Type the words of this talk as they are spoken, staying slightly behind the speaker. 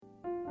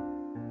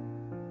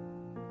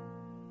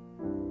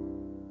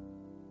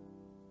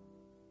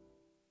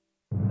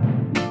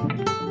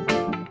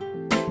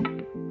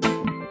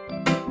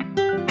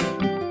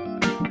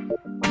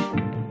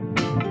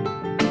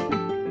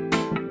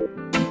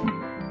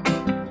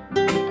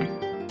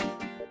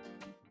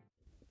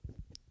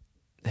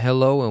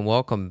Hello and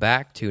welcome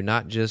back to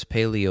Not Just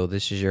Paleo.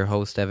 This is your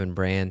host, Evan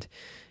Brand,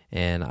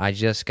 and I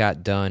just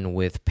got done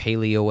with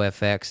Paleo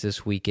FX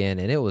this weekend,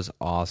 and it was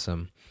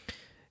awesome.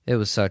 It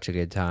was such a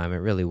good time. It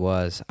really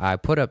was. I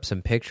put up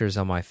some pictures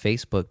on my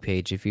Facebook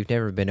page. If you've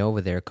never been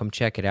over there, come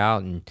check it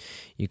out, and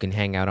you can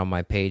hang out on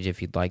my page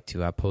if you'd like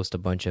to. I post a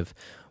bunch of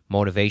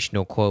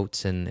motivational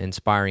quotes and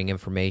inspiring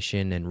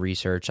information and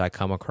research I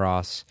come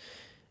across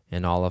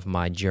in all of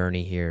my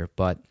journey here,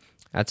 but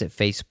that's at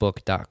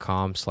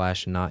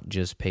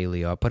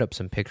facebook.com/notjustpaleo. I put up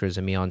some pictures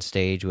of me on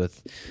stage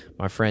with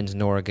my friends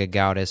Nora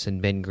Gagaudis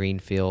and Ben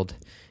Greenfield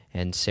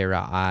and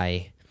Sarah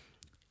I,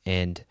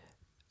 and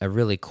a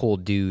really cool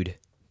dude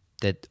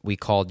that we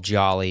call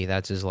Jolly.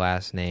 That's his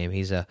last name.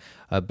 He's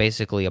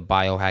basically a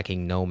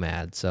biohacking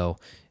nomad. So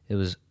it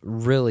was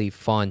really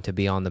fun to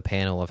be on the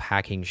panel of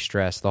hacking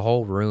stress. The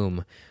whole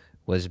room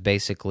was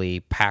basically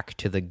packed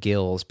to the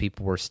gills.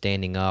 People were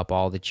standing up.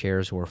 All the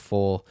chairs were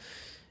full.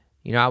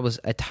 You know, I was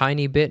a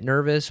tiny bit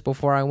nervous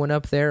before I went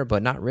up there,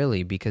 but not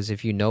really, because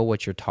if you know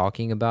what you're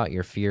talking about,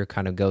 your fear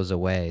kind of goes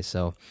away.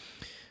 So,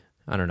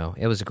 I don't know.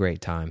 It was a great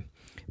time.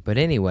 But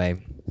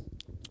anyway,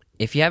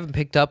 if you haven't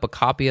picked up a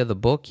copy of the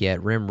book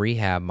yet, REM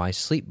Rehab, my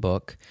sleep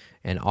book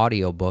and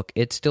audio book,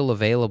 it's still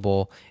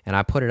available, and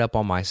I put it up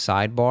on my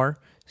sidebar.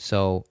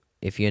 So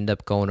if you end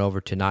up going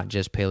over to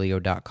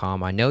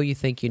notjustpaleo.com, I know you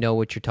think you know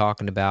what you're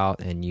talking about,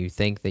 and you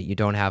think that you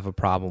don't have a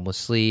problem with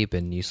sleep,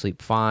 and you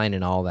sleep fine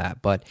and all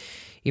that, but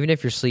even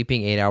if you're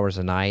sleeping 8 hours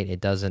a night, it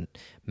doesn't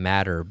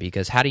matter,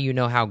 because how do you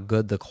know how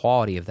good the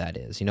quality of that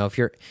is? You know, if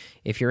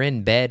you're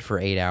in bed for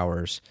 8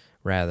 hours,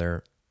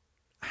 rather,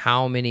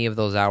 how many of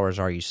those hours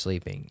are you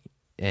sleeping?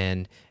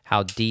 And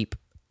how deep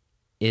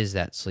is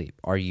that sleep?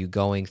 Are you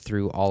going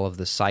through all of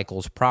the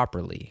cycles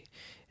properly,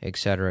 et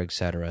cetera, et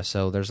cetera?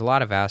 So there's a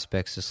lot of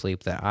aspects to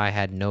sleep that I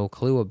had no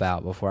clue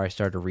about before I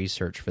started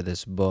research for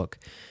this book.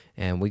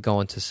 And we go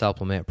into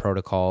supplement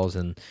protocols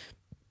and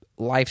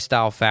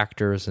lifestyle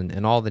factors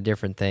and all the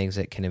different things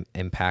that can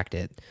impact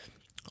it.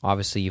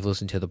 Obviously, you've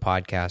listened to the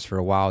podcast for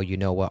a while. You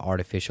know what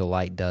artificial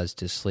light does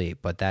to sleep,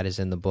 but that is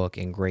in the book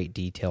in great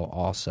detail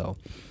also.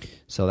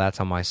 So that's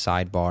on my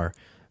sidebar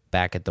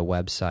back at the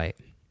website.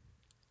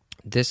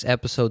 This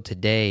episode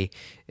today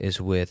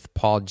is with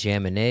Paul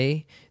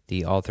Jaminet,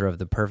 the author of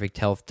The Perfect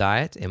Health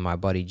Diet, and my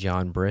buddy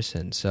John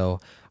Brisson. So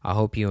I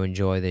hope you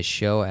enjoy this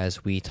show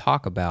as we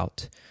talk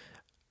about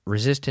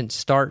resistant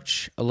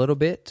starch a little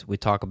bit. We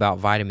talk about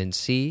vitamin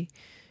C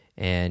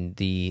and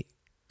the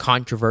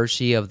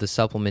controversy of the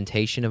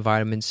supplementation of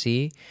vitamin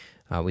C.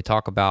 We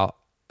talk about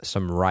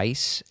some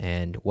rice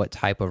and what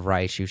type of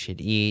rice you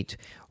should eat,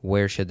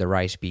 where should the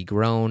rice be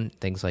grown,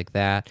 things like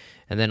that.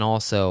 And then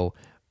also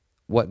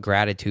what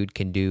gratitude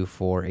can do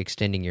for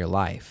extending your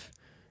life.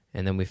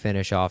 And then we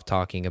finish off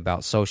talking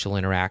about social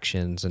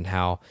interactions and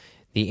how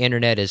the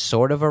internet is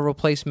sort of a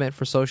replacement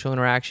for social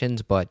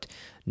interactions, but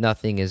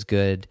nothing is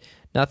good.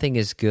 Nothing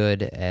is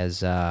good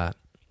as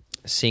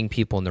seeing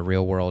people in the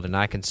real world, and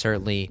I can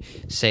certainly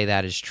say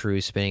that is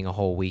true, spending a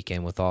whole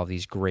weekend with all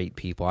these great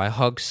people. I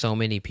hugged so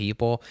many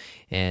people,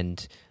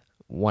 and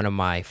one of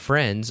my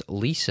friends,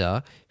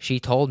 Lisa, she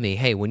told me,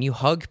 hey, when you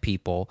hug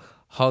people,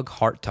 hug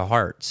heart to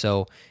heart.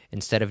 So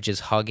instead of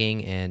just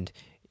hugging and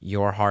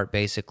your heart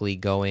basically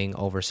going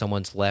over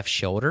someone's left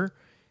shoulder,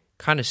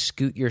 kind of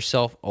scoot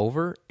yourself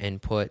over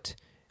and put,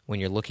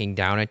 when you're looking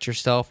down at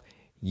yourself,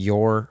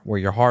 where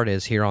your heart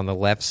is here on the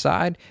left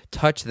side,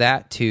 touch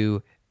that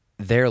to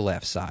their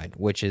left side,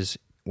 which is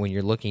when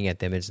you're looking at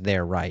them, it's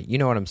their right. You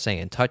know what I'm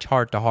saying? Touch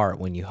heart to heart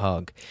when you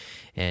hug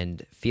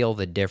and feel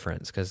the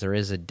difference, because there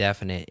is a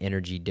definite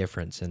energy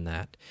difference in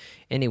that.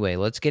 Anyway,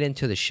 let's get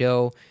into the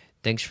show.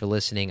 Thanks for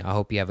listening. I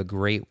hope you have a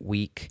great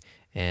week,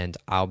 and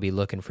I'll be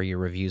looking for your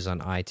reviews on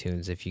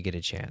iTunes if you get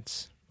a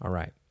chance. All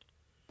right.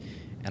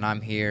 And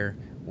I'm here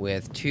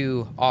with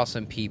two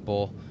awesome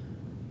people,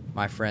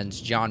 my friends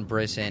John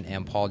Brisson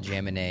and Paul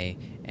Jaminet,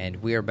 and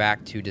we are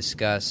back to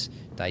discuss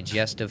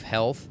digestive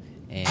health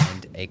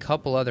and a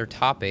couple other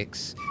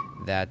topics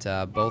that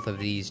both of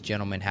these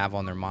gentlemen have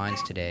on their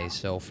minds today.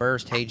 So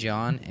first, hey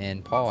John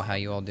and Paul, how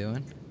you all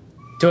doing?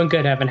 Doing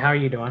good, Evan. How are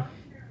you doing?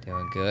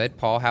 Doing good.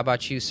 Paul, how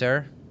about you,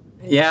 sir?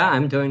 Yeah,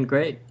 I'm doing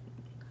great.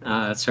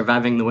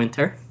 Surviving the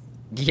winter.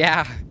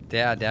 Yeah,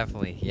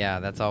 definitely. Yeah,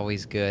 that's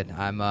always good.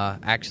 I'm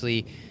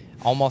actually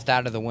almost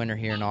out of the winter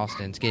here in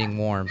Austin. It's getting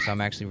warm, so I'm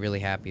actually really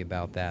happy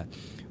about that.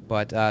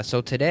 But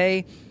so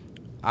today,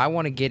 I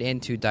want to get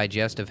into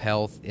digestive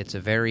health. It's a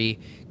very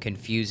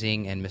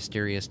confusing and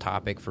mysterious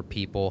topic for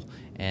people,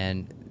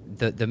 and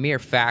the mere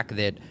fact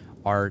that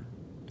our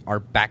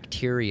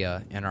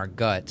bacteria in our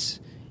guts,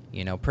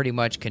 you know, pretty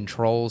much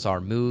controls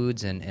our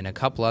moods and a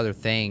couple other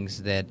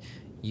things that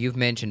you've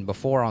mentioned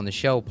before on the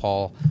show,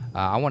 Paul,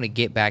 I want to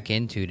get back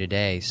into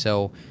today.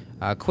 So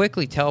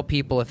quickly tell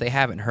people, if they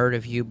haven't heard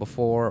of you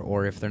before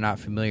or if they're not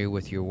familiar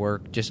with your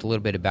work, just a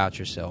little bit about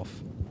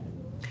yourself.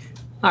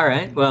 All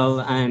right. Well,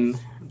 I'm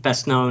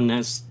best known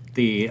as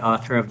the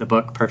author of the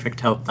book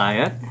Perfect Health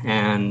Diet,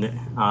 and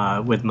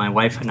with my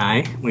wife and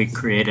I, we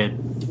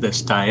created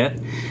this diet.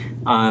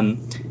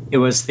 it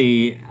was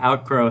the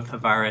outgrowth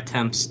of our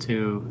attempts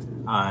to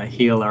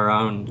heal our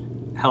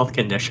own health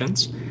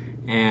conditions.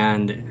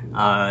 And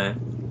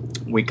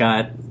we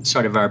got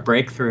sort of our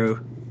breakthrough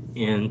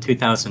in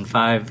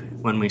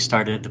 2005 when we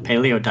started the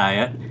Paleo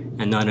diet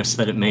and noticed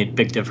that it made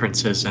big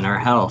differences in our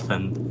health.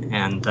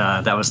 And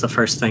that was the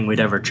first thing we'd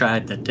ever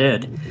tried that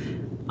did.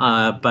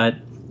 But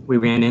we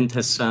ran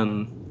into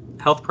some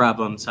health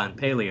problems on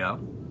Paleo,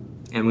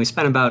 and we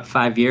spent about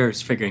 5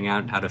 years figuring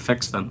out how to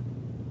fix them.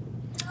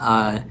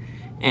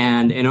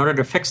 And in order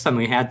to fix them,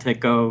 we had to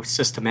go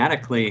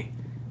systematically,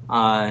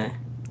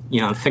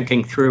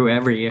 thinking through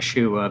every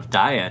issue of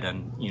diet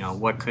and,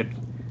 what could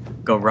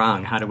go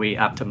wrong. How do we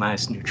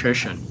optimize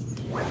nutrition?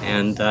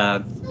 And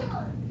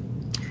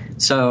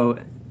so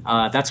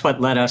that's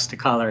what led us to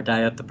call our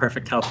diet the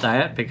Perfect Health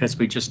Diet, because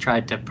we just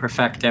tried to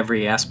perfect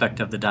every aspect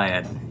of the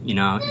diet,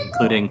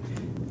 including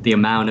the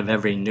amount of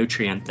every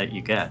nutrient that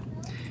you get.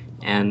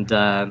 And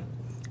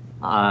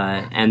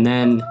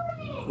then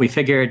we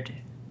figured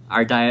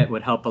our diet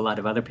would help a lot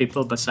of other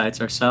people besides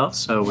ourselves,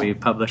 so we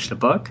published a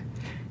book,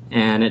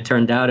 and it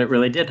turned out it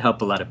really did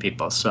help a lot of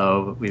people.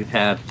 So we've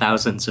had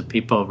thousands of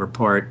people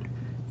report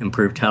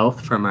improved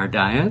health from our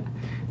diet,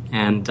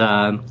 and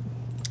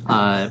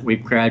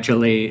we've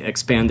gradually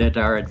expanded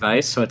our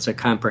advice, so it's a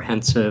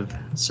comprehensive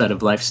set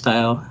of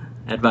lifestyle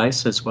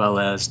advice as well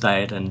as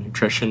diet and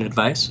nutrition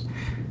advice.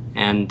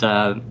 And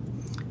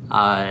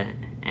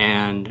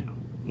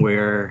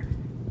we're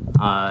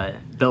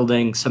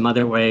building some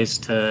other ways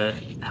to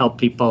help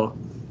people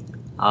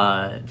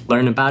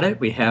learn about it.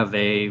 We have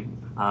a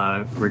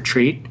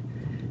retreat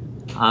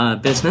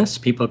business.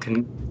 People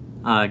can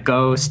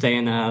go stay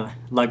in a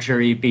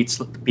luxury beach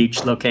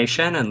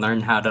location and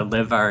learn how to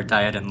live our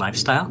diet and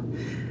lifestyle.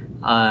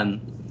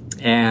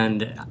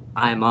 And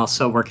I'm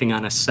also working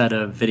on a set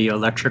of video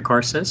lecture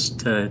courses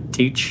to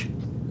teach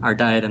our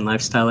diet and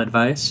lifestyle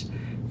advice,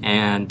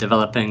 and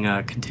developing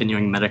a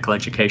continuing medical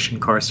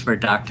education course for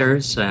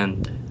doctors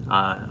and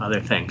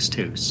other things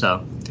too.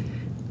 So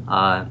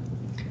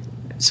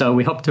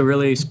we hope to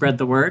really spread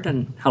the word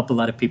and help a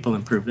lot of people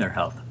improve their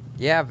health.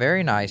 Yeah,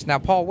 very nice. Now,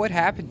 Paul, what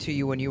happened to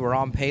you when you were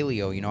on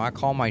Paleo? I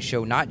call my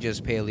show Not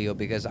Just Paleo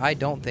because I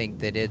don't think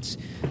that it's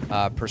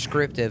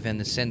prescriptive in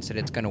the sense that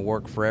it's going to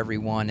work for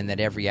everyone and that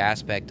every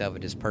aspect of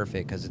it is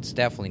perfect, because it's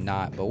definitely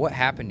not. But what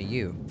happened to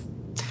you?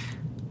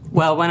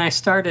 Well, when I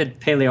started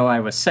Paleo,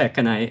 I was sick,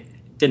 and I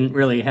didn't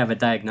really have a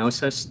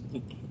diagnosis.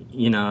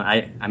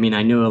 I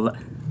knew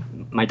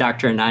my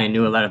doctor and I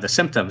knew a lot of the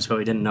symptoms, but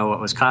we didn't know what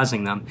was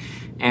causing them.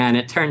 And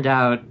it turned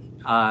out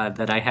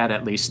that I had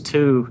at least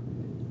 2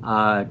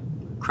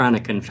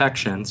 chronic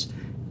infections.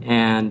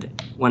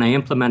 And when I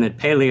implemented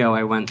Paleo,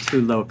 I went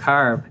too low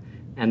carb,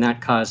 and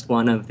that caused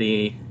one of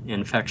the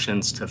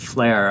infections to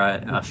flare,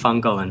 a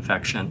fungal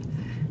infection.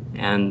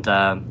 And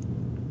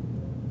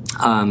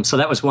so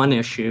that was one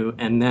issue.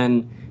 And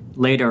then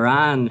later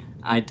on,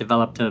 I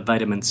developed a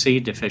vitamin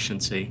C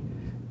deficiency,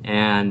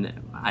 and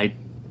I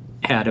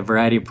had a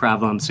variety of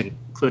problems,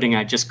 including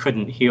I just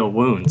couldn't heal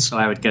wounds. So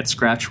I would get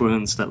scratch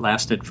wounds that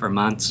lasted for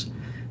months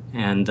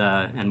and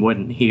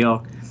wouldn't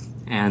heal.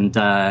 And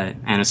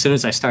as soon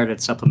as I started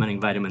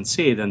supplementing vitamin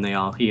C, then they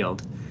all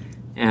healed.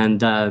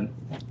 And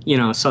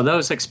so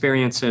those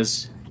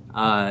experiences,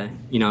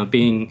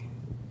 being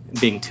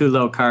too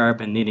low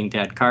carb and needing to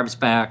add carbs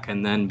back,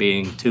 and then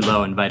being too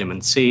low in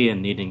vitamin C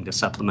and needing to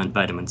supplement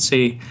vitamin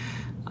C,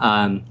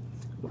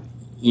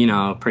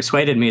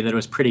 persuaded me that it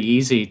was pretty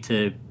easy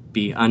to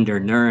be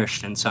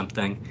undernourished in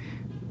something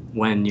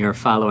when you're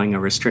following a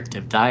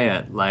restrictive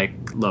diet like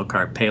low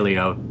carb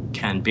paleo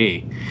can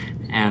be.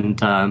 And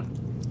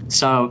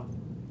so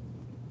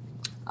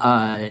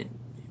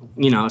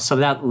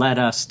that led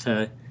us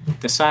to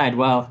decide,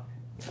 well,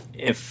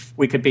 if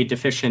we could be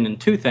deficient in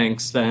 2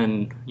 things,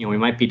 then we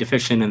might be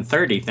deficient in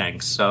 30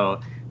 things. So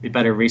we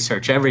better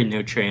research every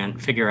nutrient,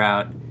 figure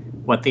out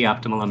what the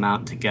optimal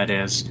amount to get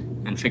is,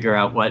 and figure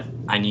out what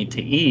I need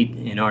to eat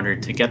in order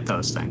to get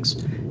those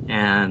things.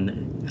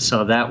 And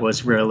so that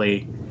was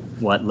really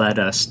what led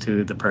us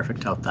to the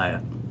Perfect Health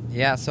Diet.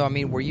 Yeah, so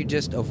were you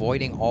just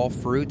avoiding all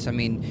fruits?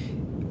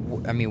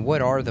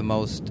 What are the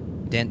most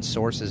dense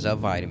sources of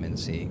vitamin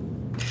C?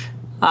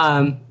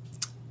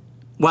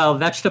 Well,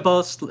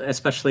 vegetables,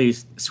 especially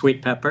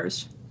sweet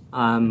peppers,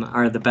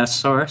 are the best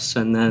source,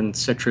 and then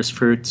citrus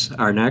fruits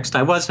are next.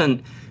 I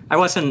wasn't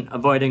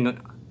avoiding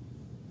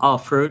all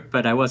fruit,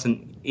 but I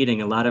wasn't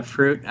eating a lot of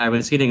fruit. I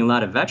was eating a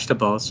lot of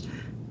vegetables,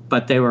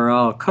 but they were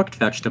all cooked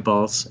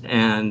vegetables,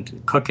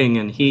 and cooking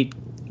and heat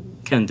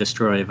can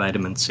destroy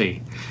vitamin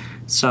C.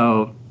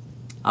 So,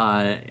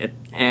 but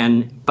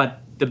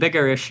the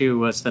bigger issue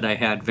was that I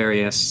had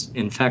various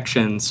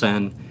infections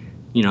and,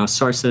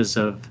 sources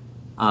of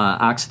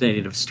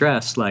oxidative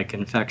stress like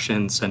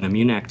infections and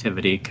immune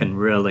activity can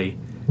really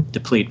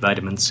deplete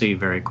vitamin C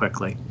very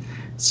quickly.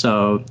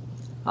 So,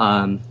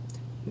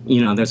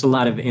 there's a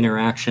lot of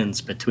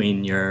interactions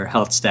between your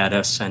health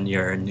status and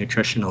your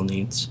nutritional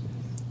needs.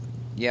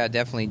 Yeah,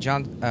 definitely.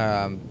 John,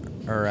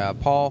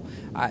 Paul,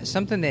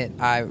 something that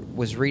I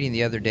was reading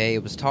the other day,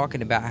 it was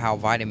talking about how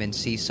vitamin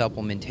C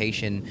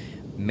supplementation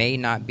may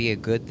not be a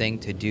good thing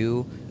to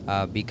do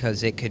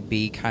because it could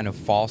be kind of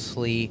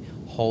falsely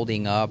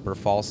holding up or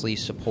falsely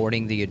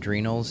supporting the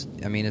adrenals.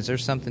 I mean, is there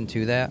something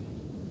to that?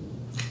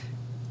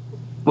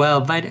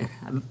 Well,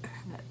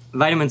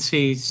 vitamin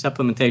C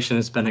supplementation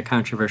has been a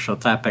controversial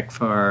topic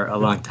for a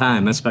long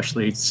time,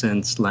 especially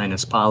since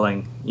Linus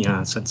Pauling,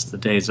 since the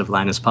days of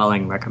Linus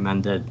Pauling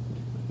recommending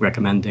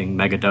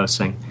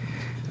megadosing.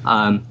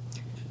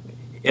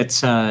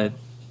 It's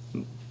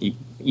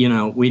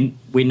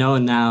we know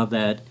now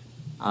that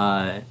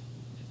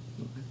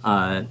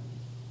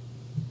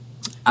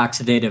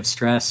oxidative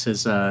stress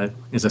is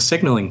a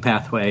signaling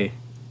pathway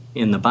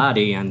in the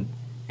body,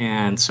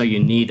 and so you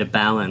need a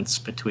balance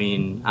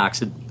between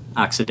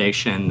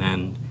oxidation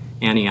and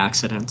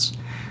antioxidants.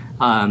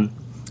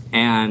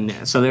 And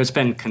so there's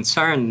been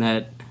concern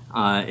that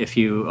if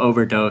you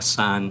overdose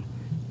on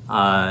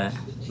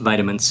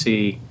vitamin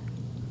C,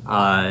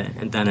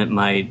 then it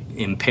might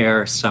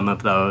impair some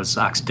of those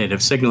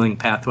oxidative signaling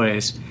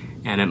pathways,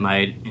 and it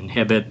might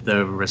inhibit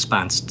the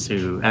response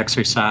to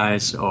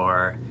exercise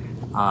or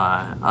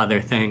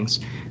other things.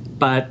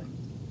 But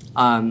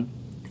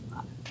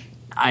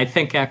I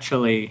think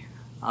actually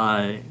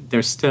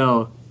there's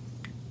still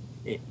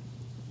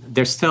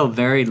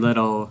very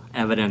little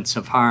evidence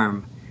of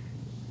harm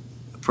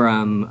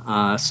from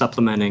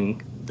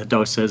supplementing the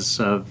doses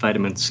of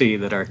vitamin C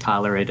that are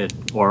tolerated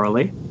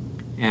orally,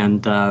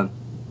 and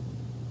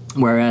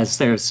whereas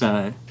there's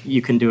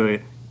you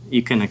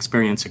can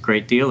experience a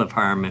great deal of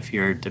harm if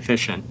you're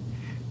deficient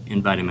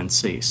in vitamin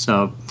C.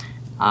 So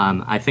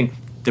I think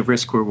the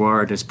risk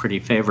reward is pretty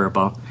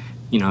favorable.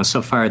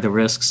 So far the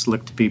risks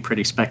look to be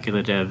pretty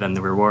speculative, and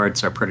the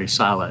rewards are pretty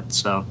solid.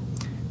 So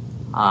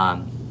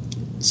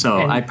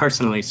I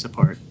personally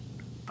support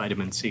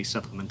vitamin C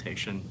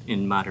supplementation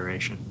in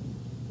moderation.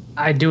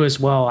 I do as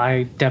well.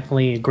 I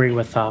definitely agree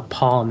with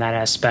Paul in that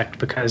aspect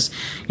because,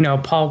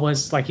 Paul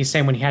was, like he's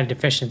saying, when he had a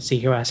deficiency,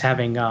 he was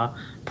having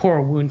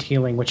poor wound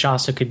healing, which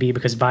also could be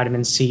because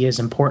vitamin C is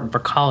important for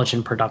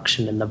collagen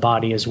production in the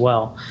body as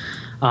well.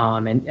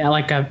 And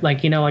like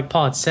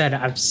Paul had said,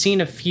 I've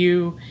seen a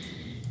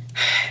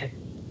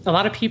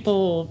lot of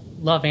people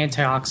love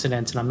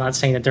antioxidants, and I'm not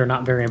saying that they're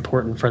not very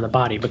important for the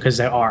body, because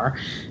they are.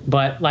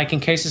 But like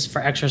in cases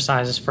for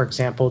exercises, for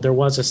example, there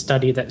was a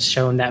study that's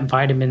shown that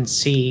vitamin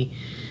C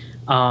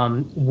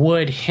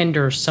would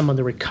hinder some of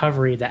the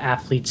recovery that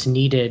athletes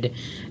needed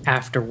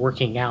after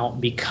working out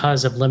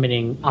because of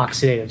limiting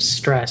oxidative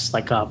stress,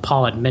 like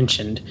Paul had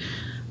mentioned.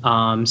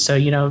 So,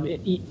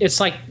 it's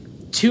like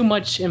too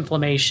much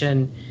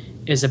inflammation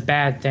is a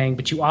bad thing,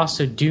 but you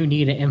also do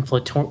need an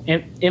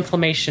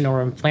inflammation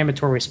or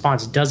inflammatory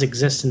response does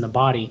exist in the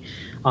body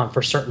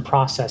for certain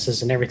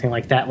processes and everything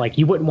like that. Like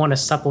you wouldn't want to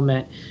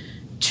supplement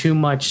too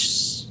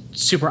much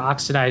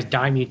superoxidized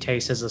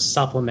dimutase as a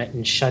supplement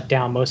and shut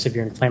down most of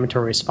your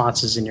inflammatory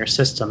responses in your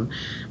system,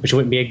 which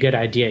wouldn't be a good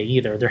idea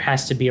either. There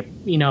has to be a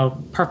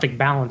perfect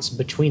balance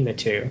between the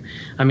two.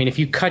 I mean, if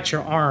you cut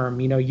your arm,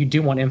 you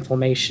do want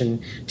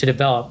inflammation to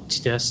develop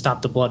to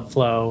stop the blood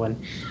flow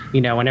and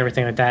and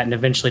everything like that, and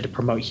eventually to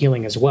promote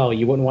healing as well.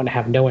 You wouldn't want to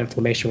have no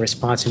inflammation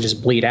response and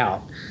just bleed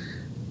out.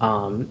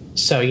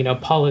 So,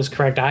 Paul is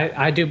correct.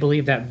 I do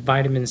believe that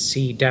vitamin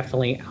C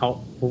definitely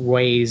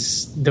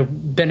outweighs the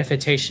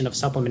benefitation of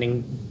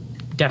supplementing,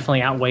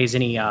 definitely outweighs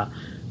any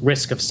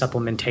risk of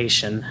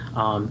supplementation.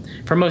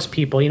 For most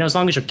people, as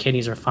long as your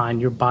kidneys are fine,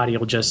 your body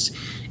will just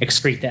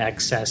excrete the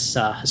excess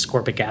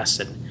ascorbic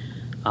acid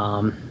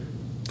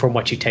from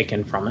what you take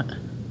in from it.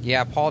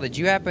 Yeah, Paul, did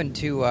you happen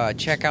to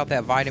check out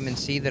that vitamin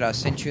C that I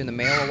sent you in the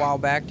mail a while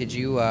back? Did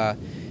you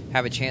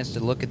have a chance to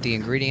look at the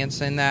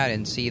ingredients in that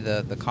and see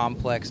the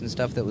complex and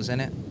stuff that was in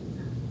it?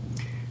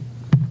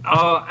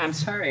 Oh, I'm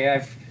sorry.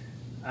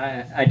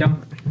 I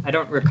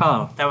don't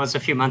recall. That was a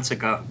few months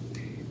ago.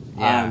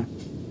 Yeah.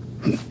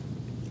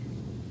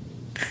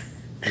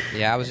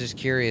 Yeah, I was just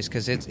curious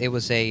because it's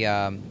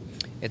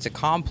a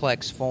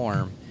complex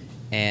form,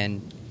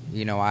 and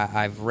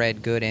I've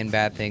read good and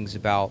bad things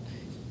about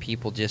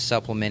people just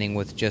supplementing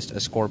with just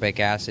ascorbic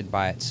acid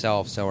by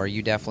itself. So are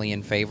you definitely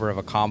in favor of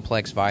a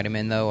complex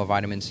vitamin, though, a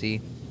vitamin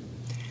C?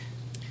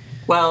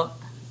 Well,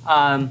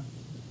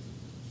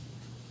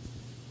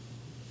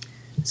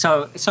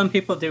 so some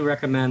people do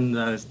recommend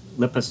the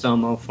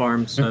liposomal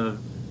forms of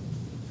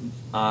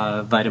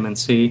vitamin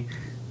C.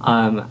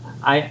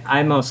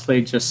 I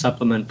mostly just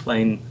supplement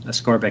plain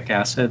ascorbic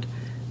acid.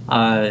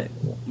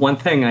 One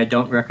thing I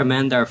don't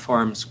recommend are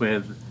forms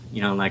with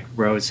like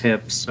rose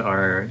hips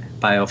or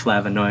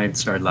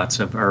bioflavonoids or lots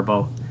of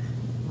herbal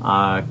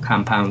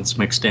compounds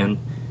mixed in.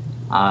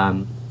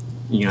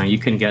 You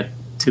can get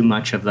too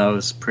much of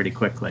those pretty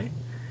quickly.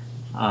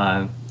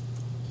 But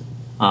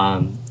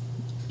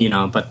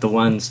the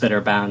ones that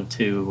are bound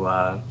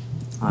to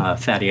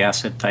fatty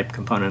acid type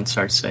components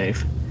are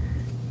safe.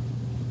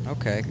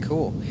 Okay,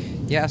 cool.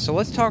 Yeah, so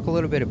let's talk a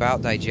little bit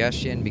about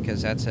digestion,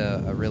 because that's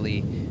a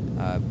really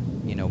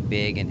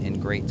big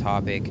and great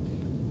topic.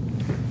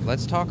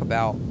 Let's talk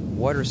about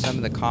what are some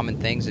of the common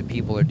things that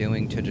people are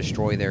doing to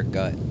destroy their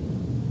gut?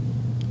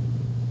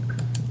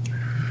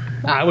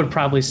 I would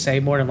probably say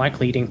more than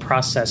likely eating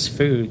processed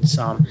foods,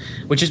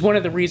 which is one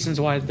of the reasons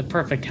why the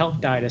perfect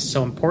health diet is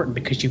so important,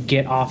 because you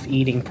get off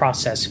eating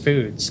processed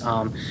foods.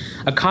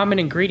 A common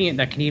ingredient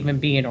that can even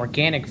be in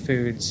organic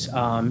foods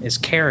is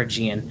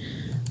carrageenan,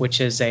 which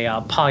is a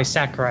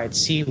polysaccharide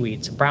seaweed.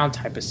 It's a brown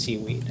type of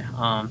seaweed.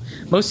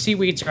 Most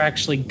seaweeds are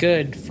actually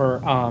good for,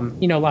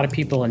 a lot of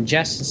people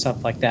ingest and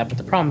stuff like that. But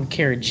the problem with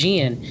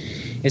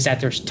carrageenan is that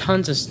there's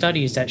tons of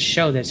studies that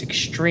show that it's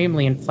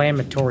extremely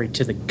inflammatory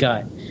to the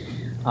gut.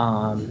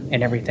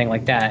 And everything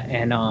like that.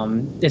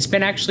 And it's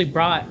been actually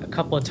brought a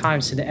couple of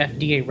times to the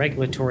FDA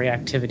regulatory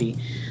activity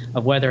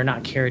of whether or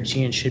not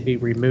carrageenan should be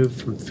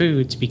removed from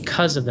foods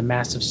because of the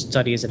massive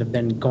studies that have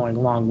been going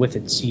along with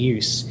its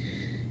use.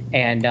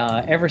 And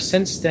ever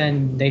since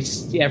then,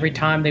 every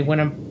time they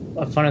went in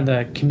front of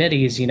the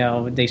committees,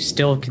 they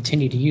still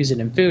continue to use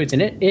it in foods.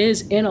 And it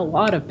is in a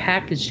lot of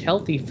packaged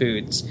healthy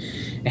foods.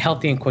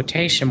 Healthy in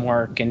quotation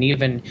mark, and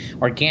even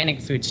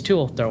organic foods too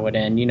will throw it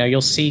in.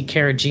 You'll see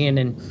carrageenan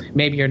in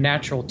maybe your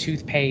natural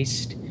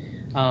toothpaste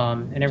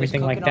and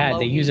everything like that.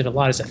 They use it a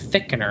lot as a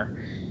thickener.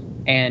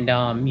 And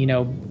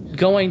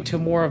going to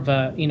more of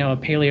a a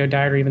paleo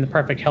diet or even the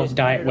perfect health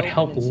diet would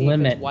help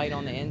limit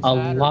a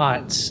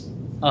lot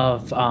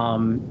of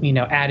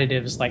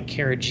additives like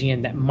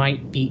carrageenan that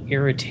might be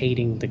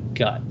irritating the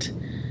gut.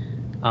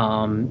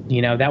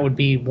 That would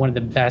be one of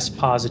the best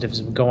positives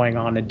of going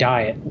on a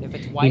diet, if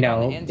it's white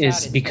on the inside,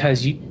 is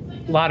because a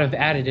lot of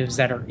additives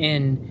that are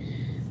in,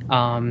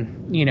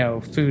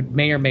 food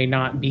may or may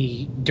not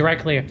be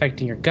directly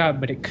affecting your gut,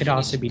 but it could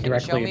also be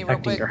directly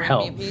affecting your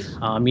health.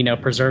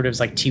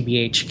 Preservatives like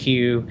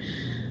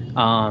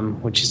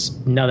TBHQ, which is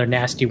another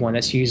nasty one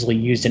that's usually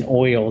used in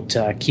oil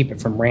to keep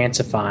it from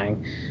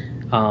rancifying.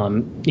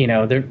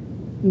 They're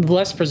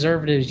less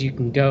preservatives you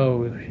can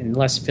go and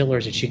less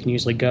fillers that you can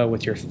usually go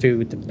with your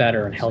food, the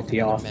better and healthy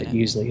off it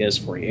usually is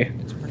for you.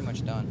 It's pretty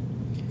much done.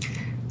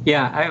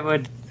 Yeah, I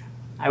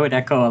would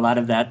echo a lot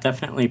of that.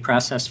 Definitely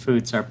processed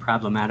foods are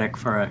problematic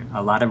for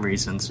a lot of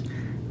reasons.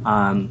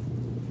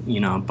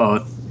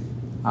 Both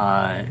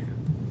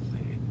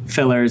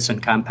fillers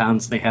and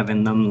compounds they have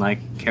in them, like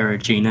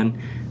carrageenan,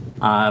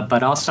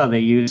 but also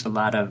they use a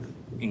lot of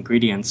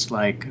ingredients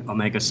like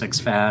omega-6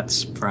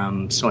 fats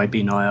from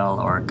soybean oil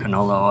or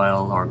canola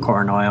oil or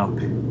corn oil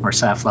or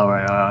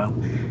safflower oil.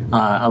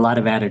 A lot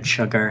of added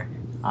sugar.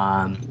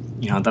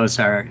 Those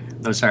are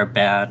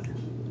bad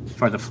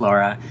for the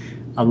flora.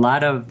 A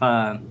lot of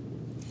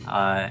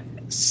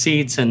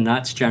seeds and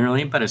nuts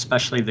generally, but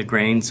especially the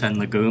grains and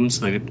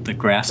legumes, the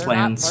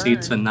grassland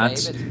seeds and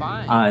nuts,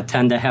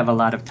 tend to have a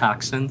lot of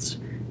toxins,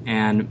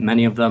 and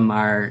many of them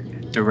are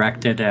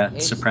directed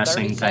at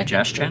suppressing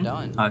digestion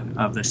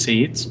of the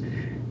seeds.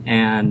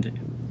 And,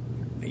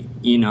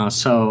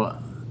 so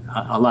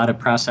a lot of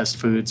processed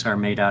foods are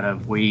made out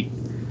of wheat,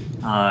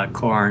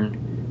 corn,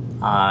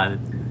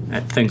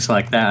 things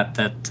like that,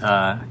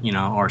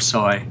 or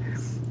soy,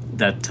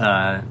 that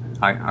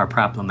are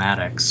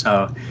problematic.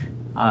 So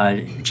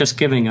just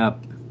giving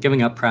up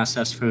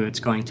processed foods,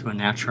 going to a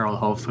natural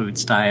whole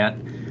foods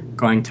diet,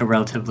 going to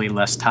relatively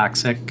less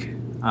toxic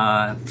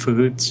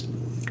foods,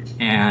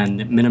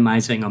 and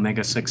minimizing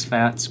omega-6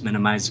 fats,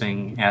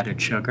 minimizing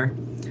added sugar,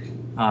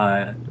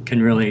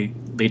 can really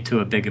lead to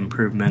a big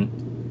improvement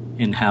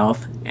in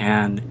health.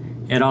 And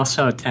it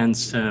also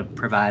tends to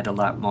provide a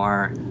lot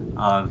more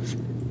of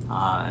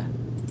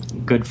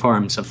good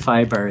forms of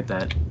fiber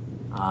that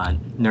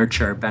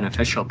nurture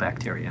beneficial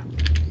bacteria.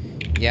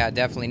 Yeah,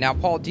 definitely. Now,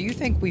 Paul, do you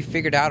think we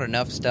figured out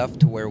enough stuff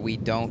to where we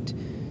don't,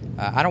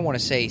 I don't want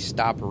to say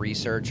stop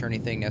research or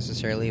anything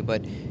necessarily,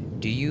 but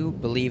do you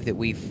believe that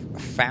we've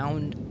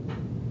found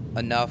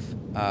enough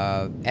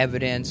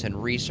evidence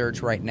and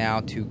research right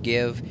now to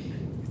give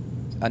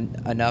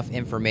enough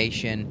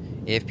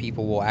information, if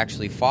people will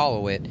actually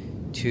follow it,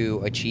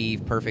 to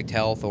achieve perfect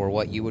health, or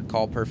what you would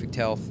call perfect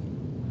health?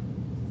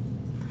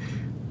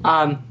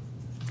 Well,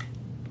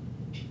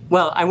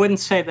 I wouldn't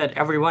say that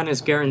everyone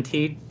is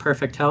guaranteed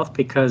perfect health,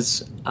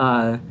 because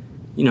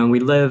we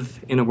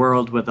live in a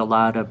world with a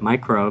lot of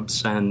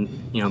microbes, and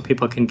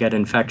people can get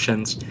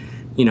infections.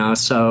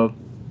 So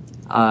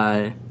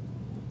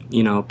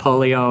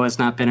polio has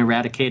not been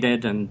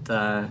eradicated, and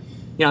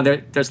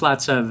there's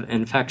lots of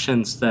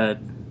infections that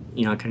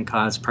can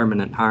cause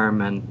permanent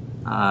harm, and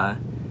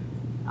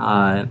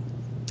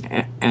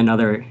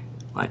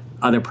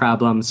other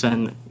problems,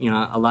 and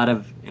a lot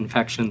of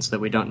infections that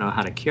we don't know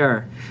how to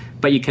cure.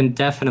 But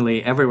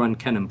everyone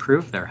can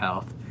improve their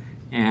health,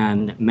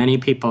 and many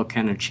people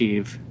can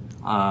achieve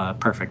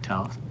perfect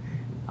health.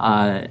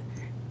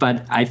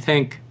 But I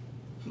think,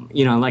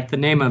 like the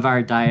name of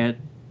our diet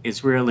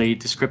is really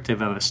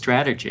descriptive of a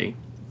strategy.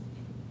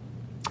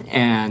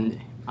 And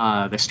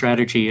the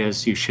strategy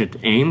is you should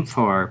aim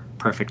for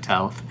perfect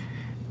health,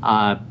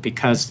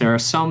 because there are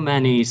so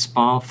many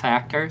small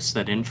factors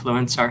that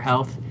influence our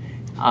health.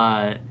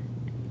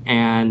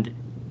 And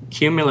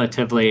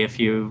cumulatively, if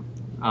you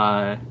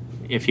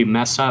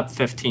mess up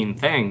 15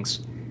 things,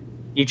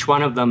 each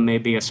one of them may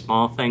be a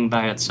small thing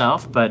by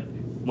itself, but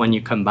when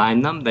you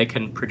combine them, they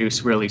can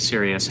produce really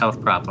serious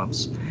health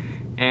problems.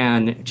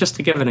 And just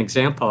to give an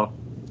example,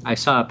 I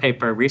saw a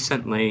paper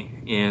recently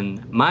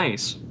in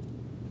mice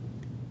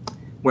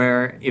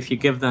where if you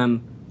give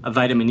them a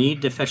vitamin E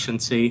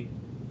deficiency,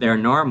 they're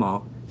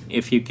normal.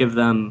 If you give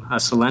them a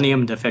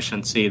selenium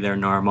deficiency, they're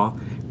normal.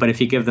 But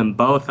if you give them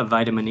both a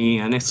vitamin E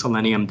and a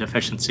selenium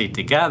deficiency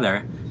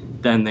together,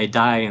 then they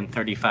die in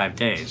 35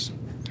 days.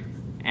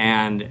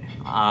 And,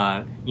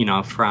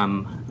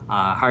 from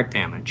heart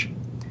damage.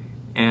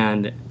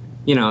 And,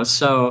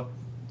 so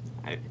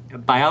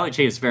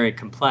biology is very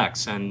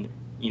complex. And,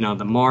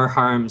 the more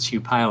harms you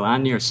pile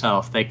on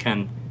yourself, they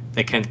can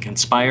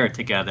conspire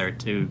together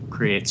to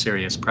create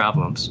serious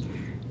problems.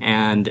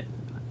 And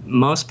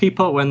most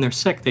people, when they're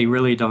sick, they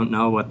really don't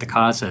know what the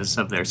causes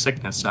of their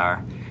sickness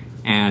are,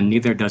 and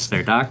neither does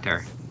their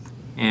doctor.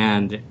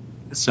 And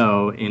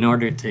so in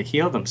order to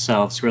heal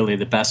themselves, really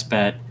the best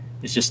bet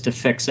is just to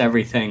fix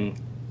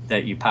everything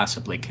that you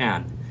possibly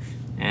can.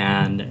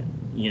 And,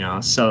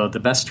 so the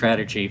best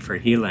strategy for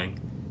healing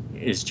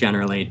is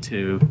generally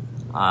to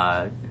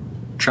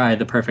try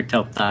the perfect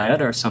health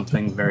diet or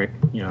something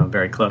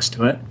very close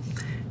to it,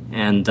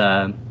 and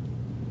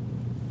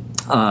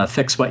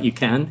fix what you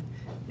can.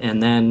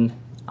 And then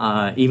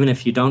even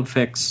if you don't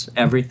fix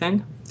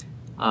everything,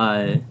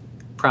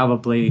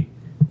 probably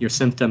your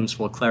symptoms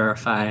will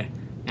clarify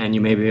and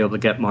you may be able to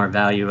get more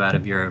value out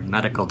of your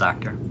medical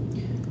doctor.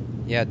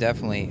 Yeah,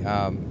 definitely.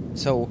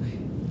 So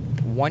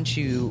once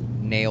you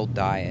nail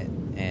diet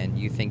and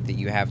you think that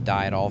you have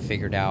diet all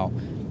figured out,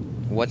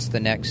 what's the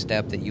next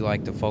step that you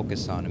like to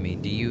focus on? I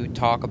mean, do you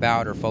talk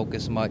about or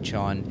focus much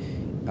on,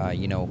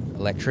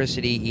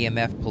 electricity,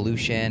 EMF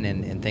pollution,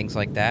 and things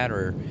like that,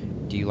 or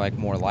do you like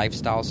more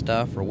lifestyle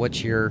stuff, or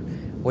what's your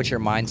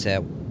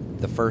mindset?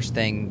 The first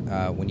thing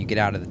when you get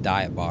out of the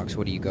diet box,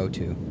 what do you go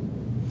to?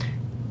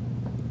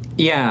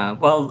 Yeah,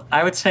 well,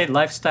 I would say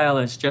lifestyle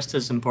is just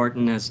as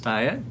important as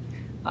diet.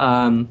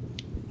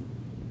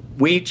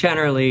 We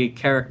generally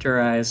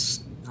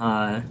characterize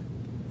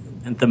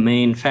the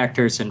main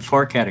factors in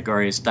 4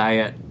 categories: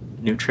 diet,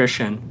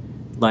 nutrition,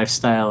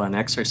 lifestyle, and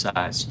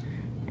exercise.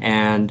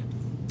 And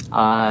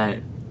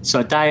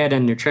so diet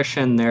and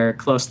nutrition, they're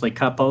closely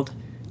coupled,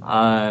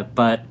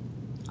 but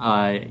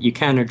you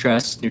can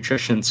address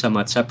nutrition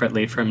somewhat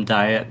separately from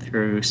diet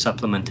through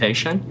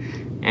supplementation.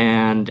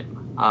 And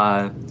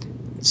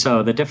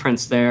so the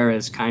difference there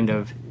is kind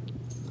of,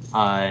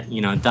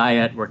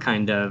 diet, we're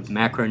kind of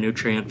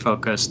macronutrient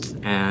focused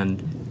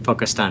and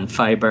focused on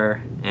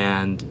fiber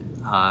and,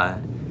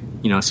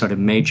 sort of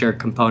major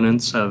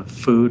components of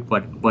food.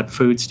 What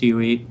foods do you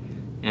eat?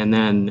 And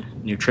then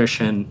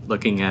nutrition,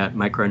 looking at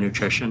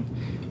micronutrition.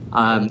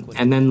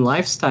 And then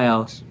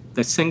lifestyle,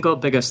 the single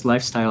biggest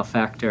lifestyle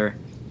factor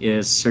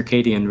is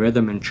circadian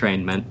rhythm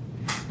entrainment.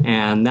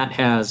 And that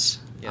has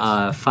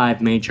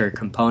 5 major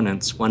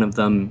components. One of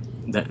them,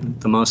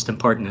 the most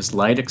important, is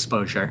light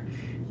exposure.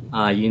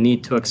 You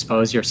need to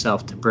expose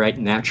yourself to bright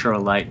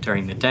natural light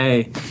during the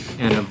day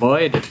and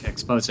avoid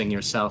exposing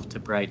yourself to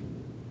bright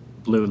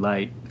blue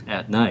light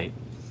at night.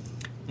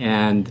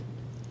 And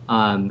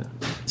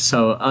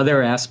so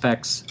other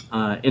aspects,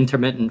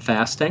 intermittent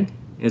fasting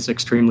is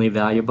extremely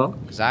valuable.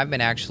 Because I've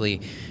been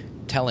actually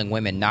telling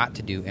women not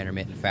to do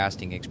intermittent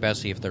fasting,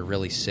 especially if they're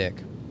really sick.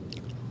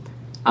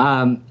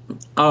 I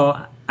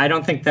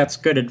don't think that's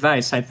good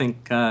advice. I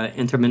think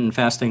intermittent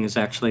fasting is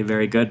actually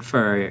very good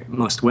for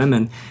most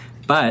women.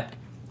 But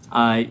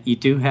you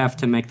do have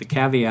to make the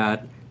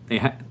caveat,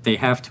 they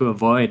have to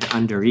avoid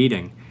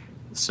under-eating.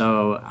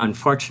 So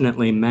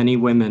unfortunately, many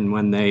women,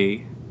 when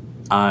they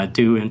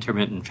do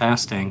intermittent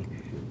fasting,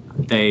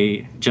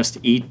 they just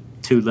eat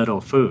too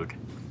little food.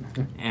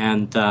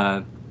 And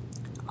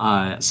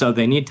so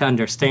they need to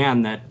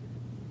understand that,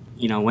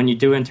 when you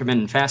do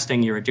intermittent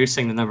fasting, you're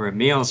reducing the number of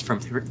meals from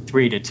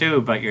 3 to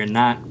 2, but you're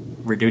not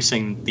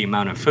reducing the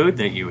amount of food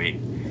that you eat.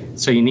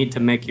 So you need to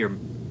make your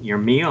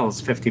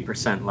meals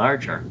 50%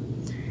 larger.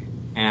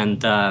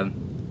 And, a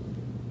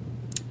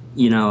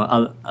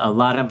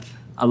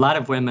lot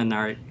of women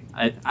are,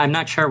 I'm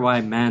not sure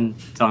why men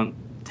don't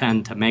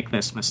tend to make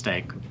this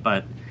mistake,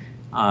 but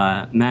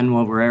men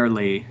will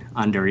rarely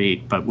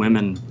undereat, but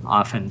women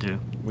often do.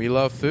 We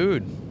love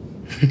food.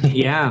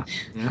 Yeah.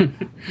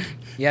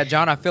 Yeah,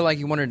 John, I feel like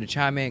you wanted to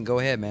chime in. Go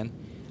ahead, man.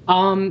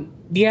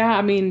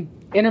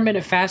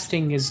 Intermittent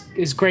fasting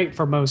is great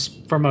for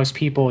most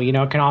people. It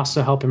can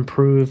also help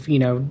improve,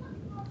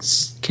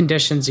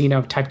 conditions,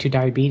 of type 2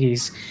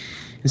 diabetes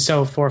and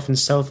so forth and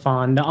so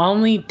on. The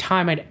only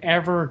time I'd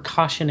ever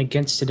caution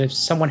against it if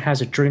someone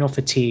has adrenal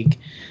fatigue.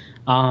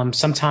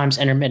 Sometimes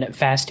intermittent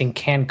fasting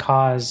can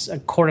cause a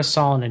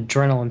cortisol and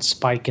adrenaline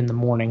spike in the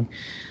morning,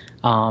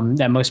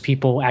 that most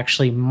people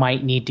actually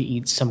might need to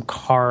eat some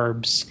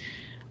carbs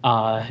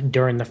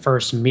during the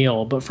first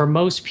meal. But for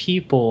most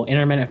people,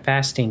 intermittent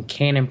fasting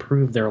can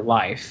improve their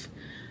life.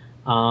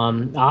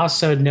 I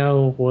also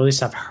know, well, at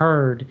least I've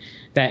heard,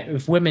 that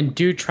if women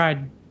do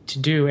try to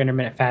do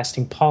intermittent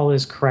fasting, Paul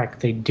is correct.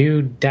 They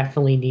do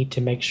definitely need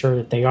to make sure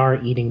that they are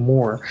eating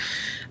more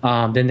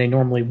than they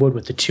normally would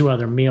with the 2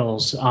 other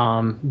meals.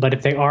 But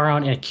if they are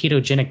on a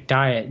ketogenic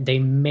diet, they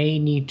may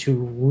need to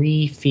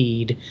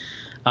refeed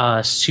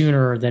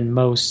sooner than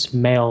most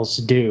males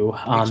do,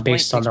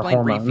 based on their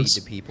hormones. Refeed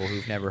to people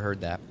who've never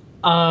heard that.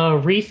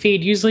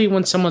 Refeed, usually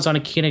when someone's on a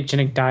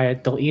ketogenic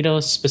diet, they'll eat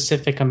a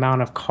specific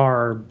amount of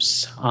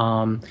carbs,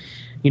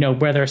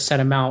 whether a set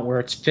amount where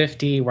it's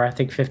 50, where I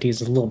think 50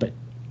 is a little bit,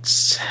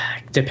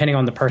 depending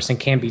on the person,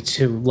 can be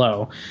too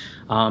low.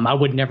 I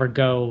would never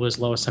go as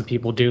low as some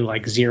people do,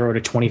 like 0 to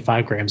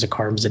 25 grams of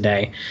carbs a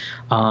day.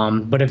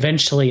 But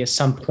eventually, at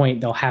some point,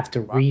 they'll have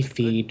to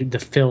refeed to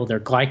fill their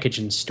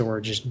glycogen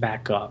storages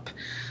back up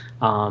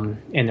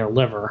in their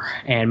liver.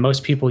 And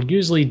most people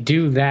usually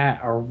do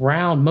that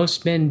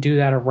most men do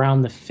that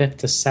around the 5th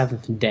to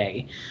 7th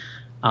day,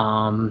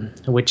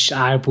 which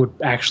I would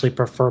actually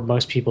prefer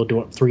most people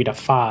do it 3 to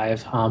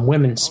 5.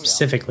 Women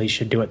specifically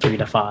should do it 3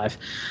 to 5.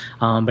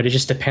 But it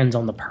just depends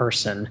on the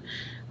person.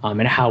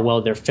 And how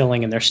well they're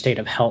feeling in their state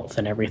of health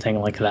and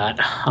everything like that.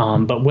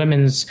 But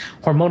women's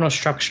hormonal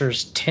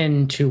structures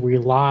tend to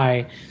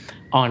rely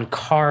on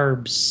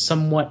carbs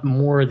somewhat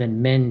more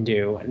than men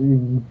do.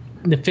 And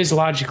the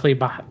physiology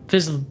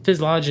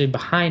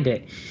behind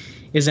it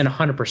isn't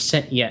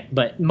 100% yet.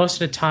 But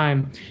most of the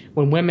time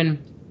when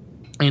women,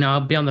 I'll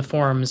be on the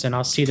forums and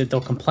I'll see that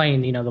they'll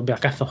complain, they'll be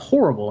like, I feel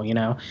horrible,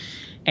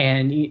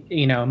 And,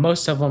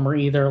 most of them are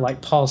either,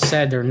 like Paul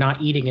said, they're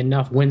not eating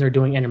enough when they're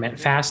doing intermittent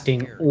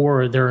fasting,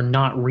 or they're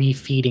not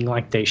refeeding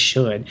like they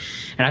should.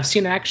 And I've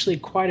seen actually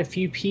quite a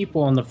few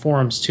people on the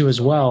forums too as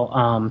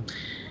well,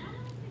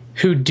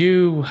 who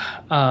do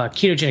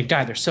ketogenic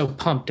diet. They're so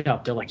pumped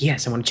up. They're like,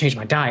 yes, I want to change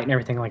my diet and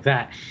everything like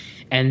that.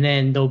 And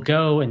then they'll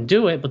go and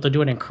do it, but they'll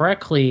do it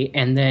incorrectly.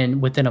 And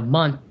then within a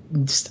month,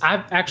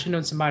 I've actually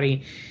known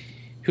somebody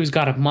who's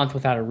got a month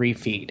without a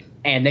refeed.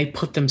 And they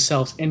put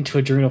themselves into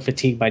adrenal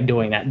fatigue by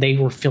doing that. They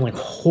were feeling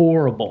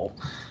horrible.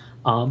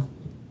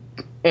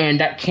 And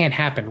that can't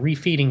happen.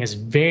 Refeeding is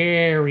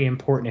very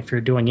important if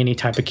you're doing any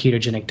type of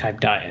ketogenic type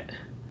diet.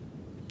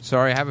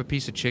 Sorry, I have a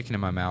piece of chicken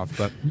in my mouth,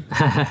 but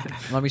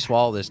let me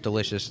swallow this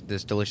delicious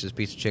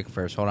piece of chicken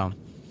first. Hold on.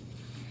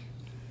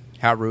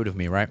 How rude of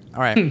me, right?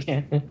 All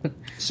right.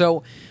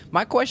 So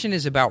my question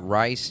is about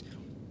rice.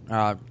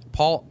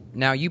 Paul,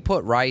 now you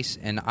put rice,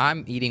 and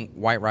I'm eating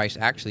white rice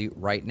actually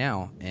right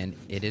now, and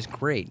it is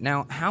great.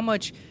 Now, how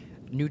much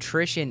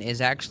nutrition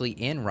is actually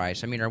in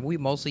rice? I mean, are we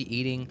mostly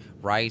eating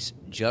rice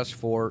just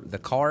for the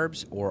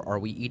carbs, or are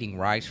we eating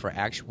rice for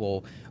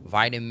actual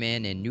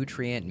vitamin and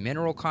nutrient and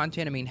mineral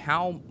content? I mean,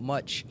 how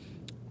much,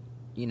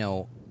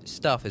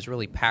 stuff is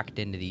really packed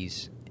into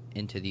these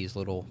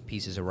little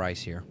pieces of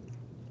rice here?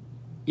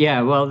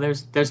 Yeah, well,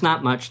 there's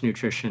not much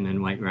nutrition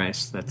in white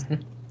rice.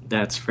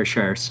 That's for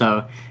sure.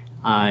 So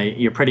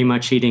you're pretty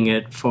much eating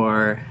it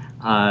for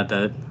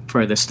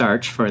the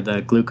starch, for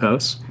the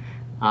glucose,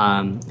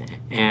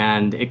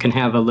 and it can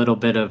have a little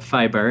bit of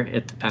fiber.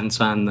 It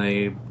depends on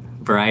the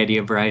variety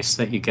of rice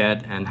that you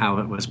get and how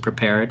it was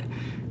prepared,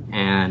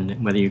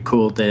 and whether you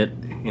cooled it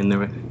in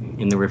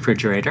the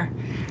refrigerator.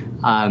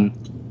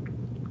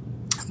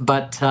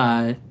 But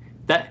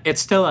that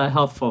it's still a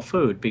healthful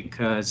food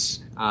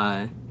because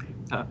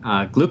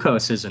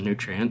glucose is a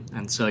nutrient,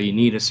 and so you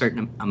need a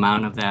certain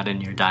amount of that in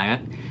your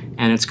diet.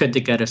 And it's good to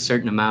get a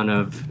certain amount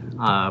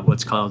of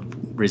what's called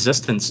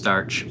resistant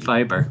starch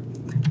fiber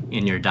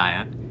in your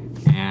diet.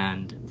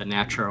 And the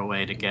natural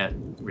way to get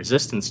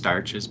resistant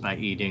starch is by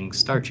eating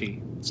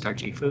starchy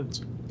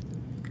foods.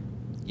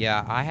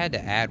 Yeah, I had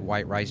to add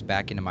white rice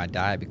back into my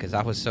diet because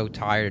I was so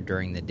tired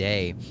during the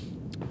day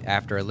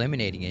after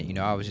eliminating it.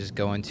 I was just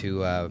going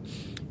to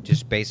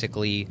just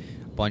basically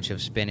bunch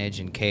of spinach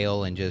and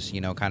kale and just,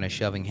 kind of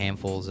shoving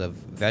handfuls of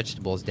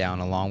vegetables down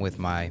along with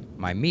my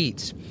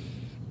meats.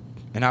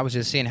 And I was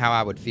just seeing how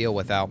I would feel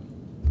without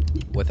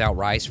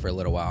rice for a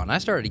little while. And I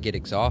started to get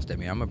exhausted. I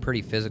mean, I'm a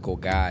pretty physical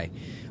guy.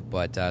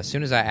 But as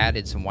soon as I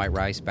added some white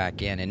rice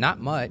back in, and not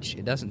much,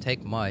 it doesn't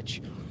take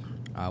much.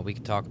 We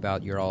could talk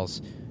about your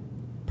all's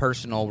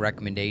personal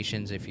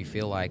recommendations if you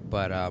feel like.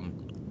 But,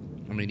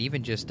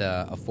 even just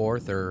a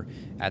fourth or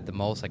at the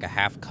most like a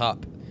half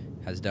cup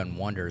has done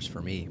wonders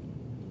for me.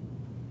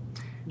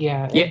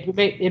 Yeah.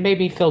 It made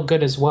me feel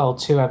good as well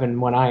too,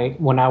 Evan, when I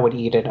would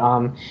eat it.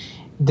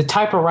 The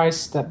type of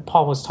rice that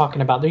Paul was talking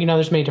about,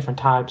 there's many different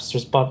types.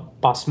 There's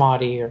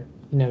basmati or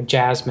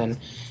jasmine.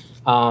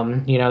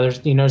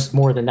 There's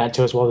more than that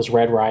too as well. There's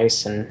red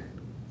rice and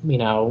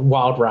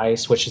wild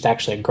rice, which is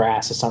actually a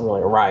grass. It's not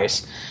really a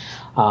rice.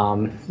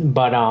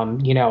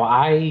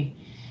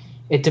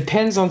 It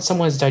depends on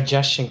someone's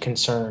digestion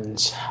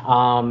concerns.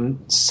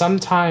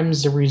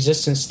 Sometimes the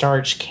resistant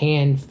starch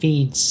can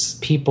feed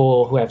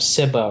people who have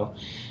SIBO,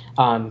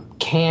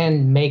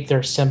 can make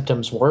their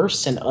symptoms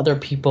worse, and other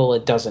people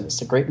it doesn't.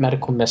 It's a great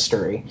medical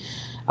mystery.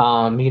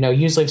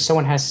 Usually if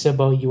someone has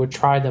SIBO, you would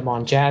try them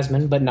on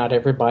jasmine, but not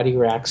everybody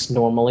reacts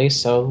normally,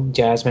 so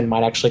jasmine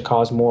might actually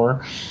cause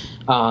more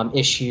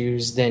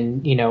issues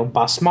than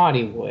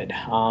basmati would.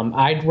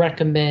 I'd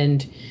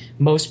recommend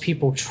most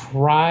people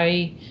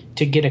try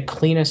to get a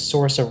cleanest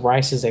source of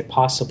rice as they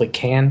possibly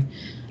can.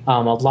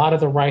 A lot of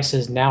the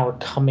rices now are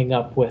coming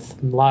up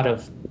with a lot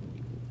of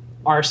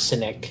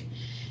arsenic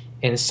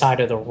inside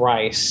of the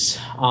rice.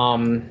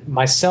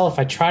 Myself,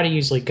 I try to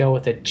usually go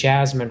with a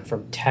jasmine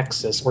from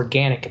Texas,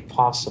 organic if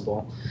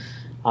possible.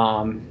 You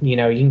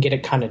can get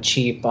it kind of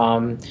cheap.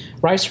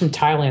 Rice from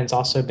Thailand's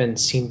also been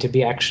seen to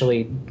be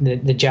actually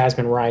the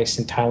jasmine rice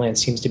in Thailand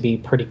seems to be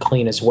pretty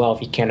clean as well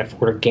if you can't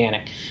afford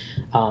organic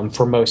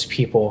for most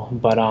people.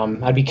 But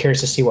I'd be curious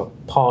to see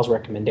what Paul's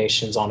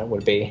recommendations on it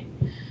would be.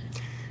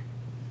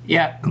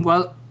 Yeah,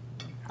 well,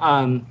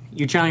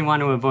 you generally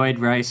want to avoid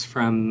rice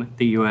from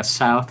the U.S.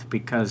 South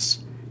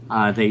because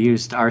they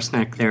used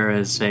arsenic there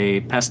as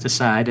a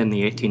pesticide in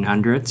the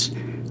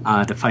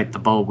 1800s to fight the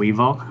boll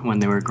weevil when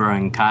they were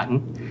growing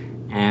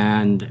cotton.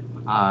 And,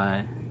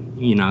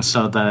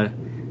 so the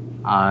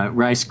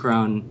rice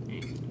grown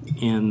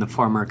in the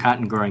former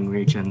cotton growing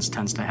regions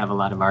tends to have a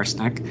lot of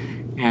arsenic.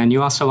 And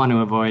you also want to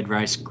avoid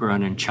rice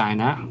grown in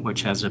China,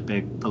 which has a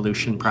big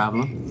pollution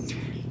problem.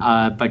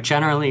 But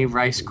generally,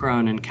 rice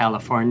grown in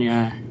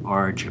California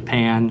or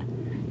Japan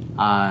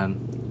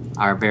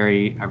are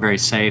very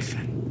safe.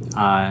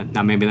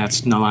 Now, maybe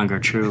that's no longer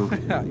true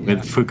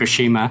with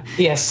Fukushima.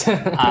 Yes.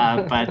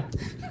 But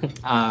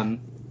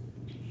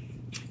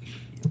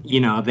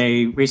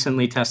they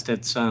recently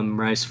tested some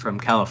rice from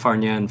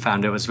California and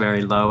found it was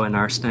very low in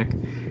arsenic.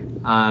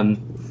 But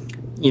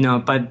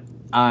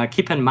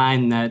keep in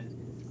mind that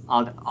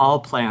all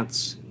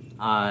plants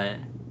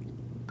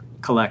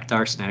collect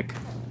arsenic.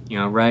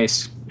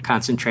 Rice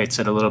concentrates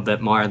it a little bit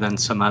more than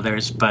some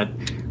others, but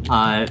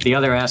the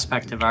other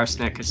aspect of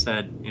arsenic is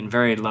that in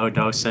very low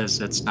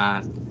doses, it's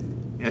not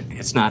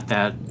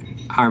that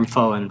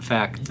harmful. In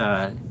fact,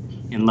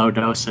 in low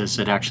doses,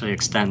 it actually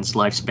extends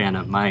lifespan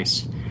of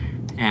mice.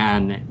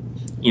 And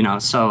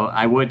so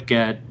I would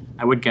get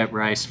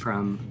rice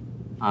from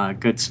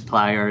good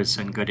suppliers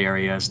and good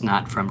areas,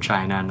 not from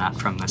China, not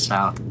from the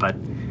South, but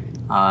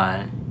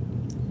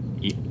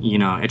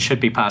it should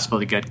be possible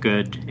to get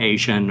good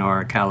Asian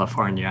or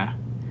California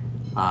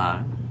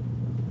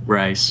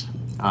rice,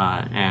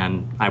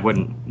 and I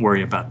wouldn't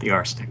worry about the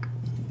arsenic.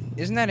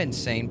 Isn't that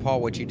insane,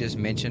 Paul, what you just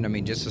mentioned? I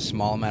mean, just a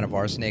small amount of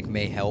arsenic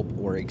may help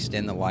or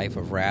extend the life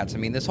of rats. I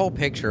mean, this whole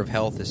picture of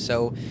health is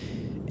so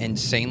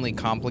insanely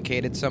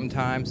complicated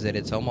sometimes that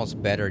it's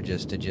almost better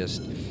just to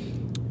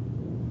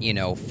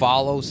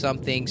follow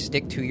something,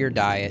 stick to your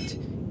diet,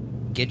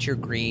 get your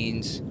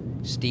greens,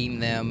 steam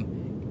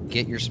them,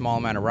 get your small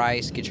amount of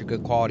rice, get your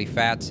good quality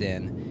fats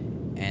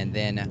in, and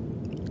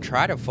then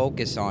try to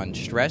focus on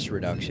stress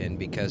reduction,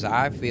 because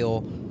I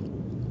feel,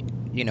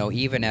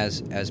 even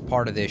as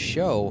part of this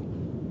show,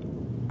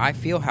 I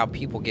feel how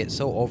people get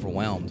so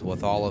overwhelmed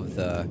with all of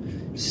the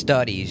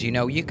studies.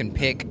 You can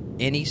pick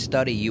any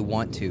study you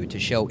want to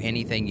show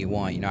anything you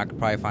want. I could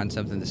probably find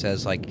something that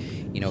says, like,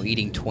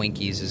 eating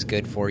Twinkies is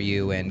good for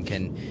you and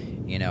can,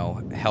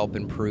 help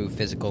improve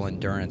physical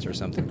endurance or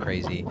something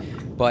crazy.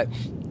 But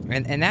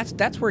and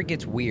that's where it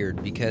gets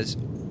weird, because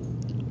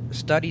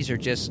studies are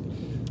just.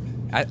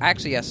 I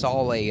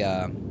saw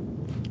a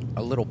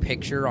little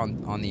picture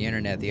on the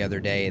internet the other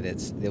day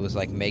that was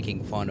like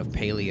making fun of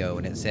paleo,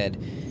 and it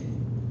said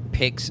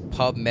picks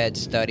PubMed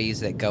studies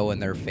that go in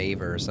their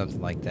favor or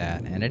something like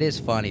that. And it is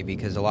funny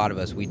because a lot of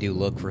us, we do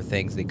look for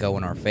things that go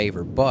in our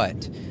favor.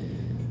 But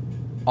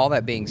all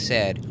that being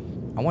said,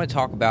 I want to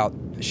talk about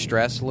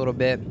stress a little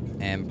bit.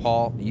 And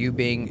Paul, you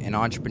being an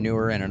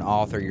entrepreneur and an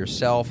author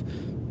yourself,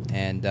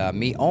 and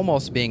me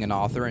almost being an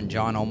author, and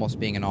John almost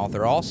being an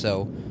author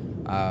also,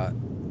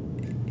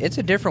 it's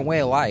a different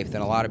way of life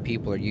than a lot of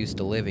people are used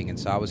to living. And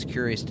so I was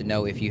curious to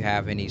know if you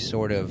have any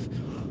sort of,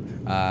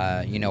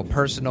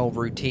 personal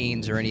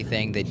routines or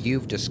anything that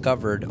you've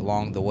discovered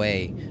along the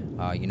way,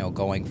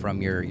 going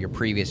from your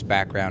previous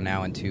background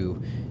now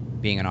into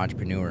being an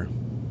entrepreneur.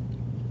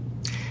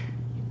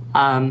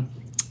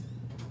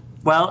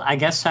 Well, I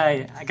guess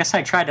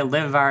I try to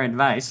live our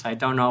advice. I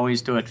don't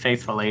always do it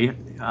faithfully,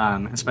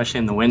 especially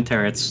in the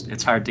winter.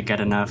 It's hard to get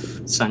enough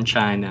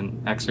sunshine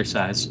and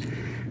exercise.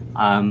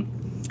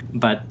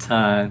 But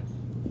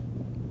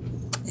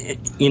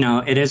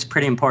it is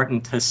pretty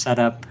important to set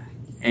up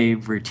a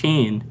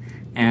routine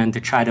and to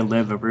try to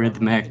live a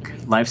rhythmic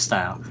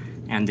lifestyle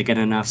and to get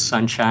enough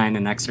sunshine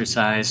and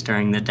exercise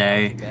during the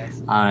day,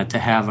 to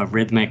have a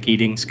rhythmic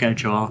eating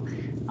schedule.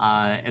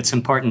 It's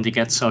important to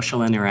get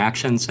social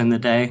interactions in the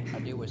day.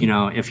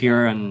 If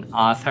you're an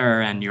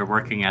author and you're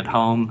working at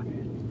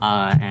home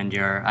and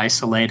you're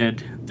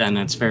isolated, then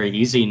it's very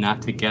easy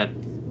not to get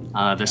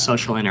the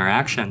social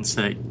interactions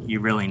that you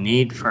really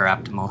need for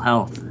optimal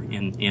health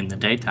in the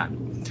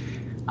daytime.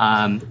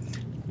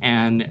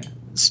 And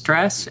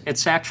stress,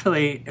 it's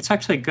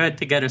actually good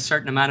to get a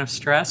certain amount of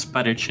stress,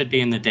 but it should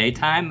be in the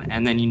daytime,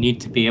 and then you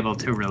need to be able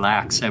to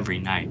relax every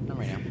night.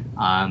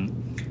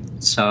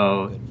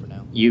 So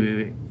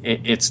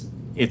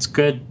it's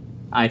good,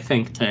 I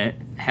think, to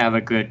have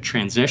a good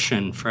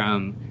transition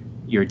from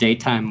your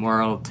daytime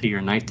world to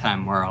your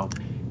nighttime world.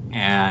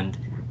 And,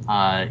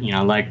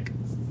 like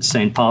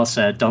St. Paul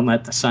said, don't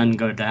let the sun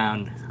go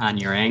down on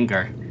your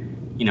anger.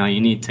 You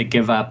need to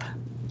give up,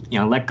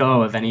 let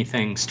go of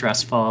anything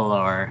stressful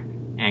or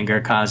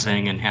anger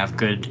causing and have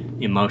good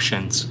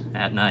emotions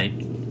at night.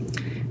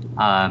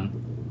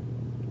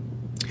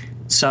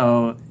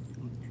 So,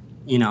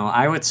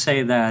 I would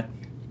say that,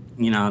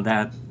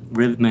 that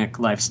rhythmic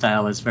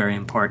lifestyle is very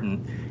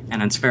important,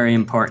 and it's very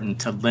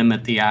important to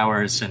limit the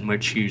hours in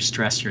which you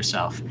stress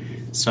yourself.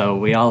 So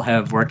we all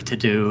have work to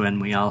do and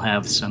we all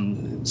have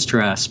some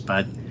stress,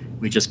 but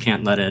we just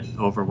can't let it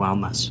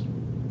overwhelm us.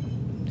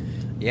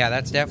 Yeah,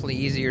 that's definitely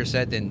easier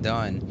said than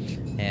done.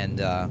 And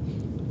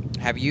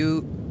have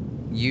you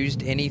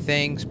used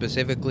anything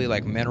specifically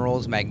like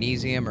minerals,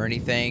 magnesium, or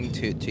anything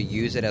to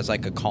use it as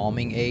like a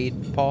calming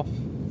aid, Paul?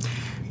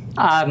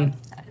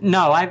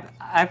 No,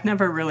 I've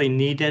never really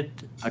needed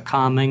a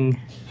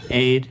calming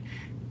aid,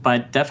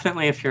 but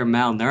definitely if you're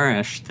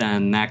malnourished,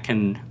 then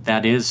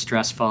that is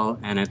stressful,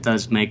 and it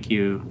does make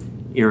you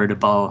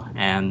irritable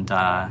and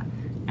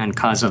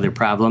cause other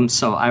problems.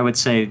 So I would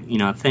say,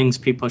 things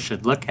people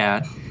should look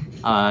at.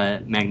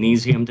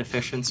 Magnesium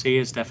deficiency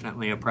is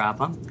definitely a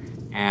problem,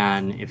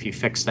 and if you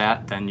fix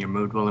that, then your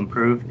mood will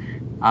improve.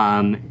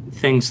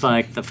 Things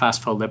like the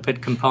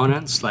phospholipid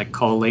components, like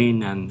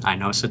choline and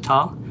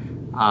inositol,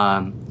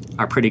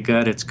 are pretty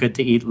good. It's good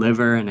to eat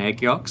liver and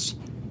egg yolks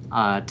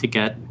to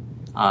get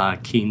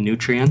key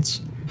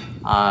nutrients.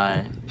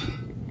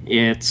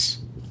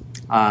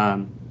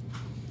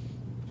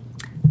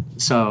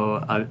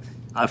 So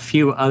a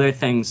few other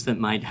things that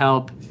might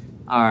help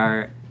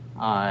are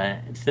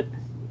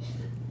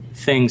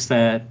things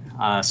that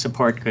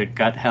support good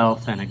gut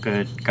health and a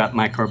good gut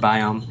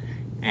microbiome.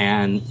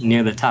 And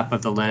near the top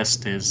of the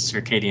list is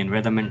circadian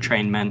rhythm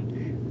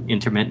entrainment,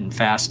 intermittent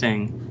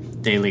fasting,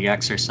 daily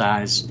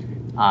exercise,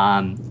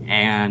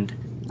 and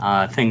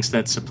things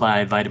that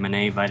supply vitamin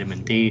A,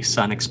 vitamin D,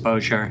 sun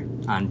exposure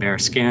on bare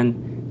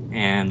skin,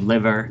 and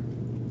liver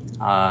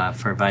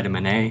for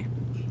vitamin A,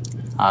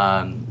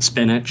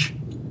 spinach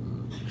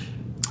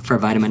for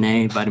vitamin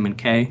A, vitamin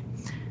K,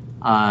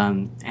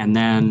 and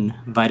then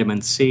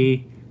vitamin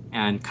C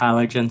and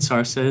collagen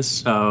sources.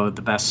 So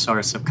the best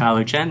source of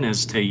collagen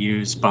is to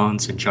use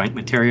bones and joint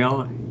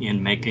material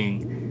in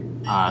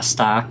making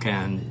stock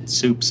and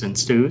soups and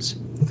stews.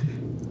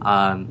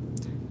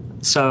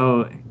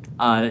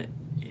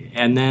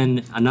 And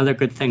then another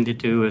good thing to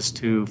do is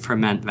to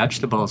ferment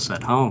vegetables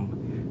at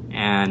home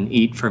and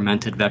eat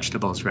fermented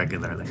vegetables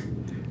regularly.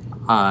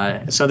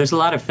 So there's a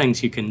lot of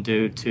things you can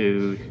do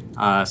to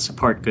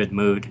support good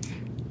mood.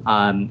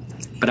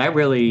 But I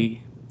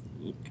really,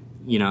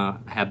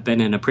 have been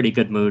in a pretty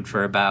good mood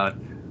for about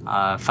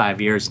 5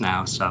 years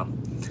now. So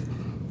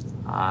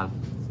I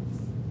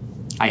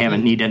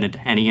haven't needed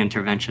any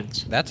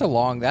interventions. That's a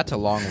long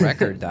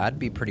record. I'd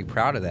be pretty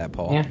proud of that,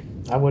 Paul. Yeah,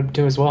 I would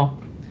too as well.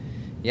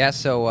 Yeah,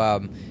 so,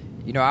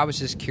 I was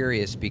just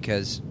curious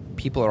because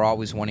people are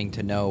always wanting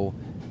to know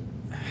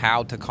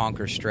how to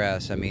conquer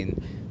stress. I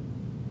mean,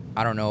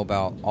 I don't know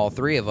about all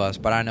three of us,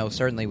 but I know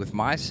certainly with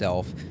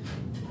myself,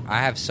 I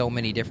have so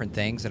many different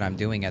things that I'm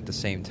doing at the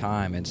same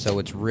time, and so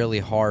it's really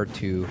hard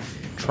to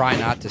try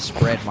not to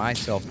spread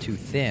myself too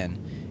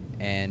thin.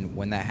 And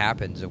when that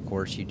happens, of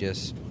course, you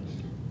just,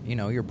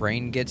 your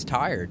brain gets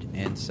tired.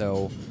 And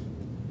so,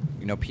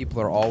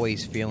 people are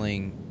always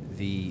feeling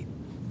the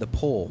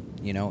pull,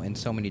 in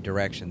so many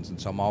directions. And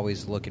so I'm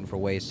always looking for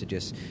ways to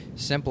just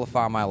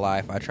simplify my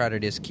life. I try to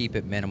just keep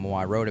it minimal.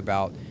 I wrote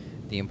about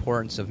the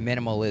importance of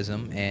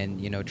minimalism and,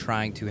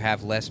 trying to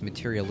have less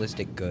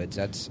materialistic goods.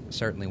 That's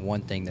certainly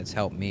one thing that's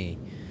helped me.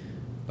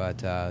 But,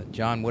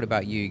 John, what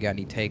about you? You got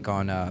any take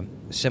on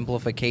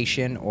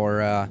simplification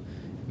or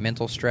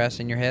mental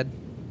stress in your head?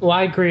 Well,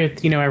 I agree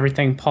with,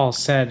 everything Paul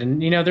said.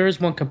 And, there is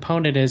one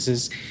component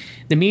is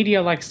the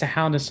media likes to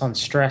hound us on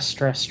stress.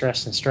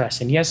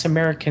 And yes,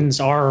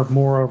 Americans are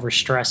more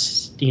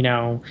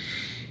overstressed,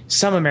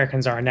 some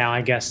Americans are now,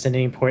 I guess, than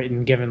any point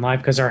in given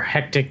life because our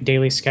hectic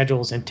daily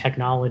schedules and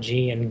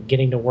technology and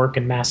getting to work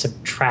in massive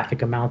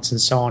traffic amounts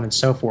and so on and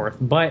so forth.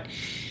 But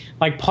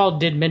like Paul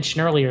did mention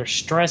earlier,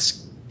 stress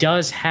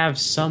does have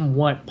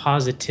somewhat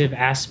positive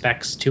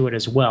aspects to it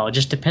as well. It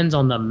just depends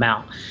on the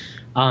amount.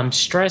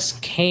 Stress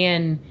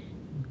can,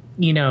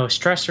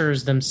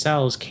 stressors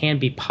themselves can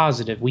be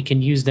positive. We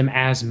can use them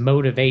as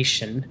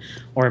motivation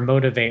or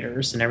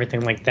motivators and everything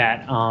like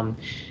that.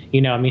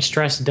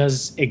 Stress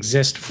does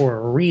exist for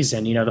a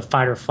reason. The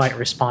fight or flight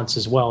response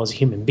as well as a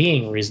human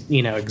being,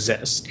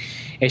 exists.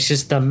 It's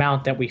just the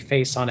amount that we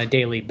face on a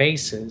daily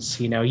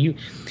basis.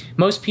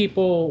 Most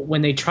people,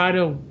 when they try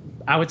to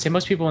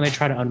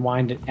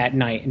unwind at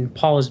night, and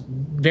Paul is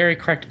very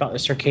correct about the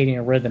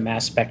circadian rhythm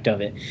aspect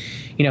of it.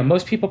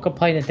 Most people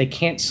complain that they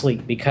can't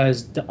sleep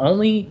because the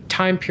only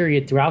time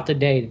period throughout the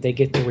day that they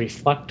get to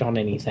reflect on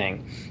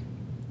anything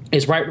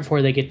is right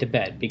before they get to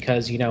bed,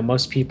 because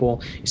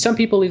some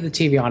people leave the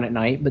TV on at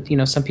night, but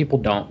some people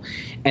don't,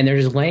 and they're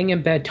just laying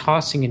in bed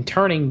tossing and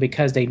turning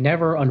because they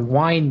never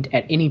unwind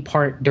at any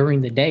part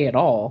during the day at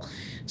all.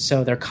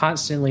 So they're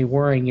constantly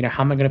worrying,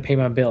 how am I going to pay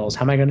my bills,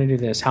 how am I going to do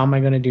this, how am I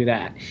going to do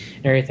that,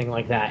 and everything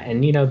like that.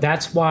 And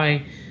that's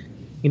why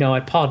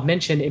like Paul had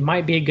mentioned, it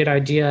might be a good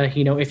idea,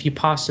 if you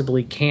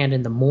possibly can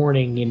in the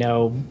morning,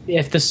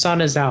 if the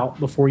sun is out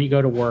before you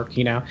go to work,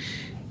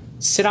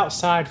 sit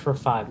outside for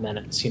 5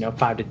 minutes,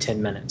 5 to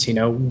 10 minutes,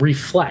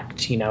 reflect,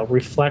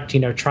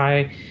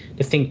 try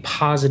to think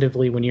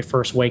positively when you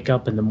first wake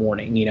up in the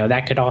morning.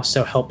 That could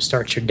also help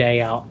start your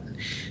day out,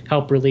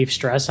 help relieve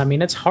stress. I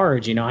mean, it's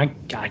hard,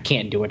 I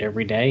can't do it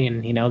every day.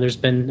 And, there's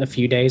been a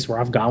few days where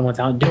I've gone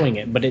without doing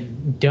it, but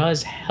it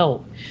does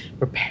help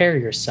prepare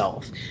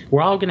yourself.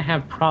 We're all going to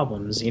have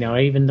problems,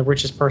 even the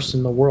richest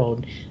person in the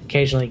world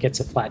occasionally gets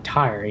a flat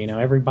tire.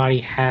 Everybody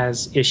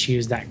has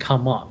issues that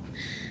come up.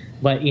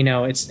 But,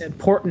 it's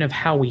important of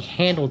how we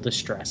handle the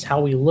stress,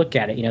 how we look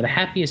at it. The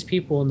happiest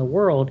people in the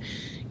world,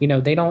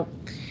 they don't –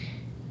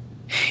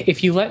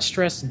 if you let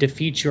stress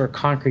defeat you or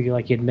conquer you,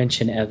 like you'd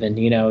mentioned, Evan,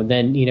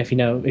 then,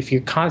 if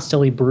you're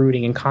constantly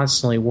brooding and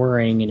constantly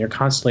worrying and you're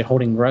constantly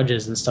holding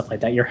grudges and stuff like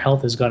that, your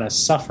health is going to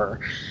suffer.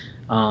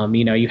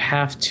 You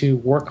have to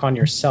work on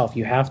yourself.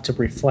 You have to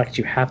reflect.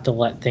 You have to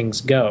let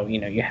things go.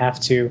 You have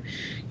to,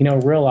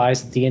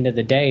 realize at the end of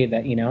the day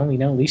that,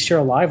 at least you're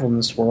alive in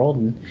this world,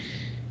 and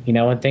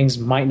things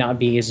might not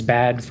be as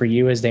bad for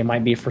you as they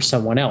might be for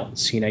someone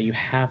else. You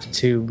have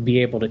to be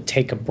able to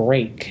take a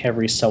break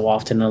every so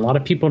often. And a lot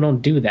of people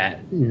don't do that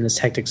in this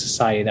hectic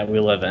society that we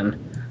live in.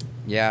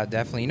 Yeah,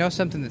 definitely.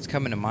 Something that's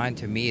coming to mind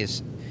to me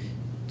is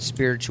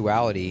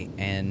spirituality.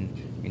 And,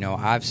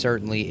 I've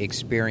certainly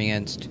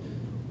experienced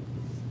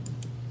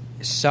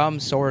some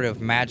sort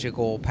of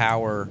magical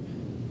power,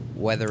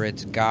 whether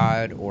it's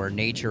God or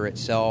nature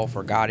itself,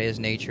 or God is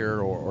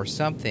nature, or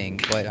something.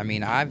 But,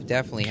 I've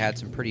definitely had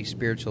some pretty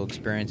spiritual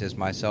experiences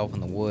myself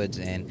in the woods,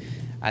 and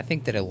I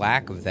think that a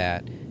lack of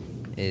that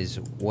is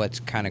what's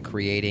kind of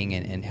creating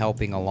and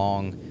helping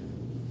along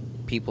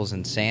people's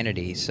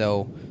insanity.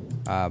 So,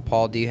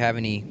 Paul, do you have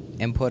any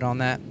input on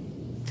that?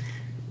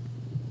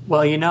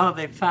 Well,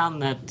 they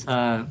found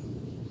that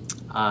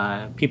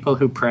people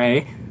who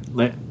pray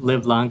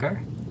live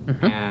longer.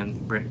 Mm-hmm.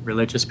 And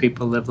religious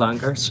people live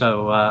longer.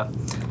 So,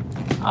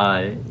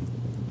 I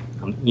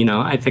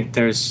think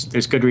there's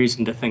good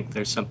reason to think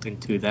there's something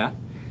to that.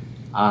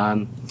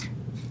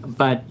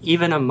 But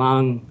even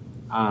among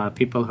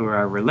people who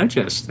are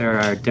religious, there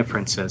are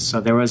differences.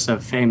 So there was a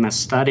famous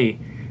study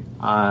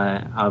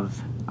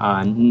of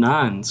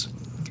nuns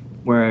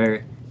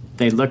where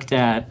they looked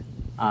at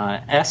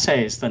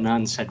essays the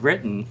nuns had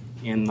written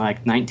in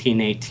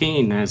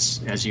 1918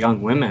 as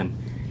young women,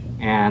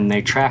 and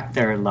they tracked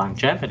their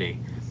longevity.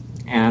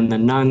 And the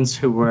nuns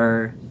who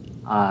were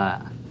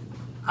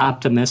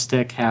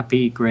optimistic,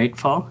 happy,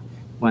 grateful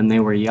when they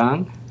were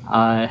young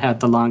had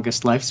the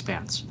longest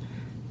lifespans.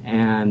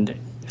 And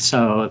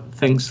so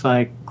things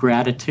like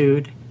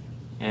gratitude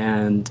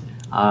and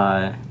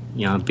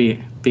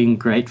being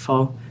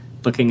grateful,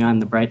 looking on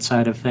the bright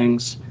side of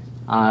things,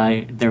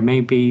 there may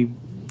be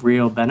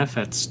real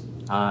benefits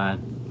to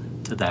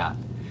that.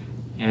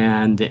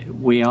 And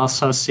we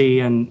also see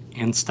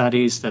in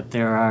studies that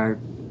there are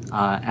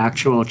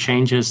actual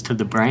changes to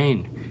the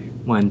brain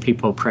when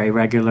people pray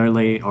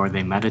regularly or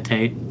they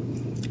meditate,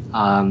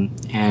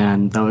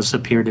 and those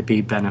appear to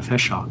be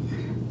beneficial.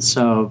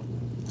 So,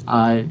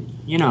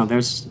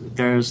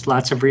 there's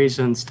lots of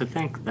reasons to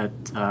think that,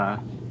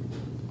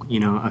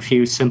 a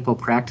few simple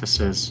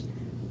practices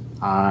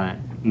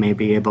may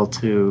be able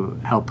to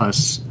help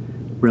us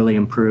really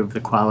improve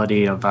the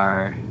quality of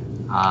our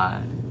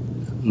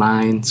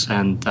minds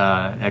and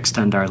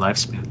extend our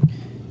lifespan.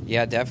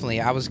 Yeah,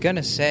 definitely. I was going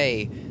to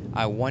say,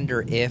 I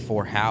wonder if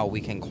or how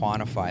we can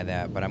quantify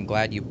that, but I'm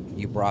glad you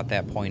brought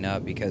that point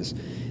up, because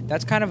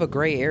that's kind of a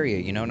gray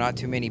area. Not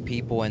too many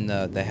people in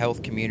the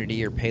health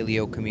community or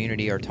paleo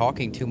community are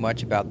talking too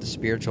much about the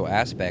spiritual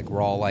aspect.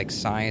 We're all like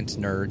science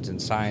nerds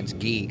and science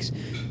geeks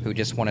who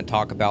just want to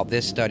talk about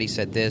this study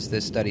said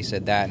this study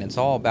said that, and it's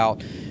all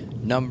about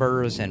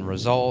numbers and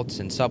results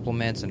and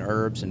supplements and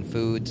herbs and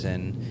foods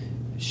and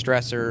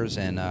stressors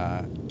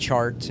and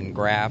charts and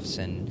graphs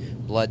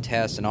and blood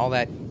tests and all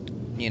that.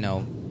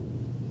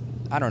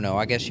 I don't know,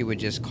 I guess you would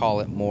just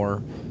call it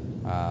more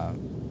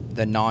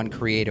the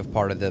non-creative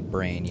part of the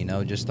brain,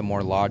 just the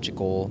more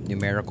logical,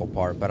 numerical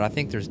part. But I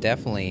think there's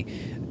definitely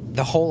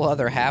the whole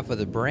other half of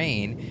the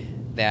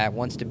brain that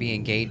wants to be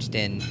engaged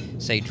in,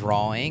 say,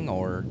 drawing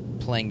or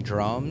playing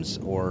drums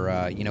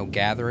or,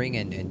 gathering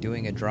and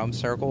doing a drum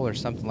circle or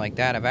something like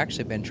that. I've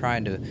actually been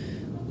trying to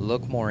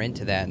look more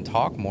into that and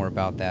talk more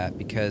about that,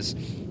 because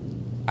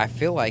I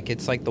feel like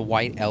it's like the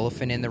white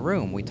elephant in the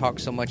room. We talk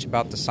so much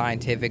about the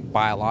scientific,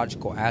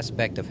 biological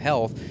aspect of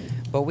health,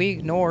 but we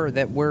ignore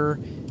that we're,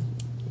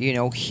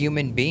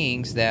 human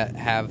beings that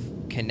have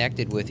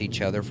connected with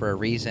each other for a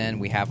reason.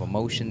 We have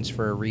emotions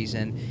for a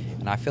reason,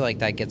 and I feel like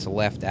that gets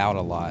left out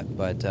a lot.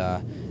 But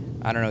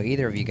I don't know,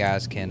 either of you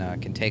guys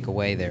can take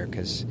away there,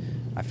 because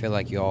I feel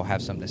like you all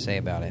have something to say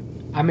about it.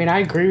 I mean, I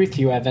agree with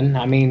you, Evan.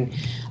 I mean,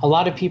 a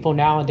lot of people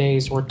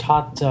nowadays, we're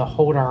taught to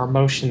hold our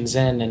emotions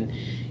in, and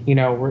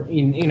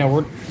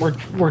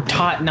we're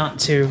taught not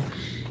to,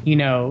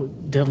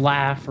 to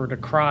laugh or to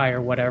cry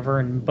or whatever.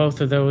 And both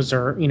of those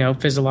are,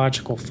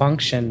 physiological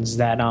functions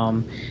that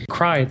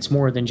cry. It's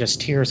more than just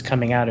tears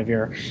coming out of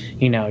your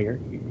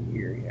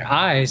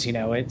eyes.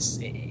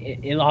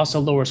 It also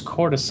lowers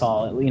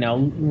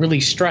cortisol, really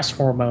stress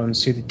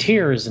hormones through the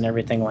tears and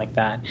everything like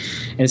that.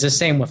 And it's the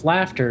same with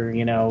laughter.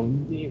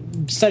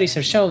 Studies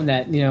have shown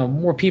that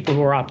more people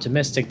who are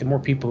optimistic, the more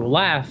people who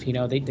laugh,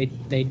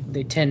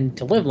 they tend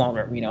to live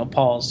longer.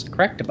 Paul's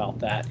correct about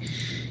that.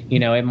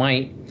 It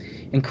might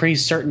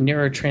increase certain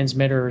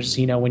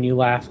neurotransmitters, when you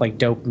laugh, like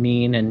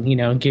dopamine,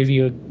 and give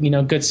you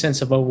a good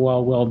sense of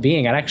overall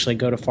well-being. I'd actually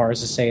go as far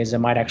as to say it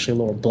might actually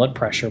lower blood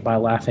pressure by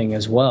laughing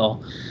as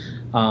well.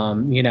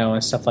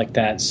 And stuff like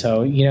that.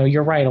 So,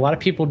 you're right. A lot of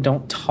people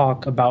don't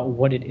talk about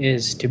what it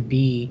is to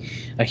be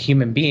a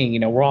human being.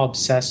 We're all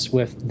obsessed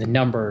with the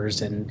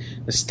numbers and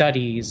the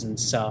studies and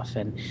stuff,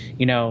 and,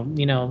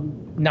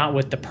 not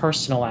with the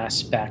personal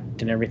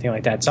aspect and everything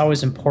like that. It's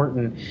always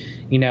important,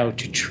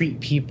 to treat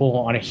people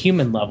on a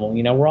human level.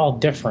 We're all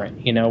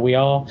different. We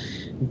all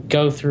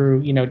go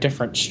through,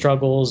 different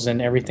struggles and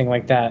everything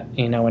like that,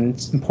 and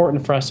it's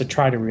important for us to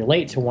try to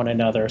relate to one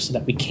another so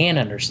that we can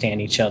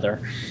understand each other.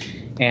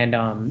 And,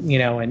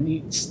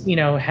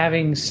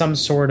 having some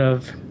sort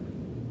of,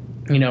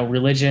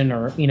 religion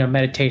or,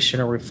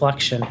 meditation or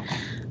reflection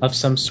of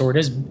some sort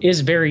is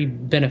very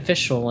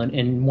beneficial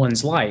in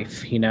one's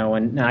life,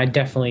 and I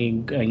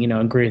definitely,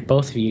 agree with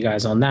both of you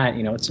guys on that.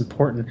 It's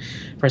important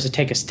for us to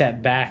take a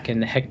step back in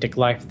the hectic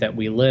life that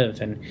we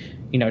live and,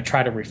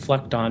 try to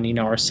reflect on,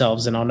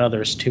 ourselves and on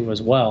others too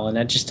as well. And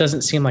that just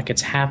doesn't seem like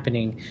it's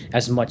happening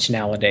as much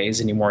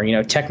nowadays anymore.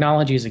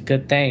 Technology is a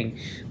good thing,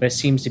 but it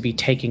seems to be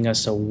taking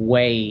us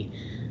away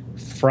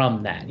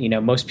from that.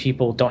 Most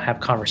people don't have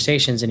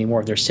conversations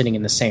anymore if they're sitting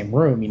in the same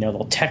room.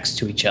 They'll text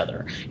to each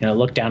other,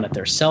 look down at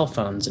their cell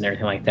phones and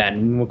everything like that.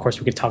 And of course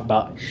we could talk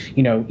about,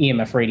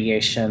 EMF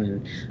radiation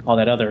and all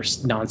that other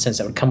nonsense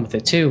that would come with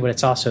it too, but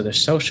it's also the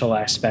social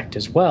aspect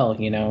as well.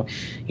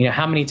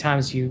 How many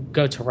times you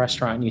go to a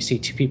restaurant and you see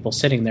two people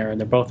sitting there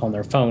and they're both on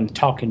their phone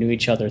talking to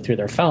each other through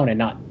their phone and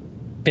not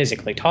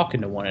physically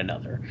talking to one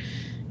another.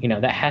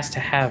 That has to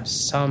have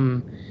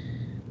some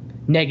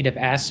negative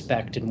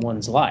aspect in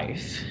one's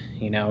life.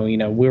 We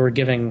were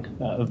giving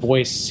a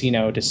voice,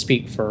 to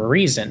speak for a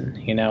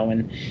reason,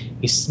 and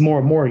more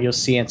and more you'll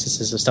see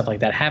instances of stuff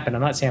like that happen.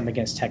 I'm not saying I'm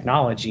against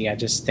technology. I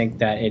just think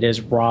that it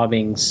is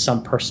robbing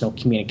some personal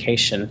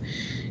communication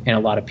in a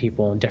lot of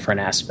people in different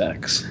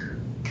aspects.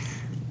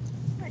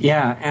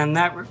 Yeah, and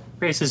that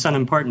raises an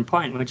important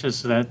point, which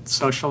is that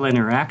social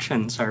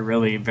interactions are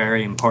really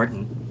very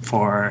important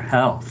for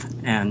health.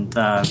 And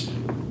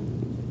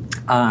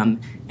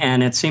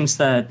it seems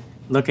that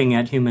looking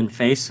at human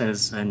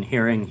faces and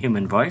hearing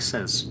human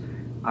voices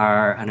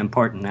are an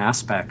important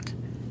aspect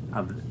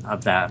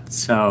of that.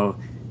 So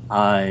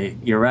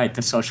you're right,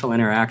 the social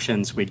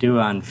interactions we do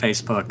on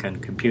Facebook and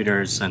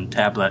computers and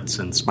tablets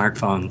and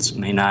smartphones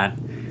may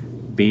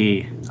not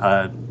be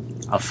a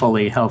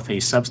fully healthy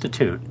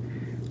substitute.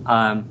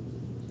 But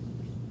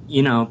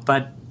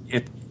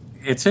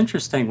it's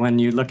interesting when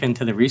you look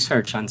into the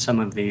research on some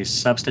of these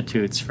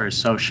substitutes for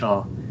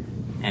social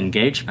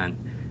engagement.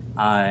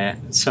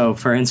 So,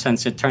 for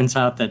instance, it turns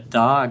out that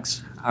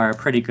dogs are a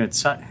pretty good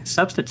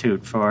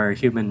substitute for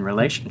human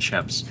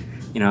relationships.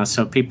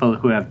 So people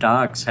who have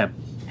dogs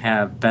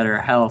have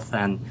better health,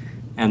 and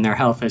their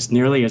health is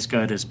nearly as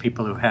good as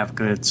people who have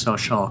good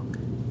social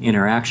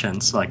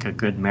interactions, like a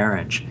good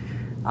marriage.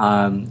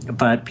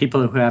 But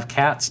people who have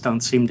cats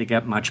don't seem to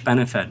get much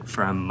benefit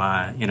from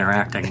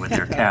interacting with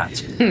their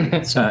cats.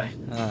 So.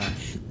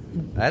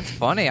 That's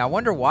funny. I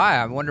wonder why.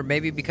 I wonder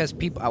maybe because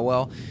people,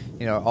 all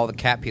the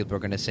cat people are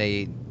going to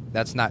say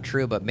that's not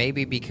true, but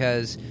maybe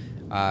because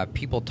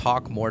people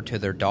talk more to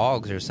their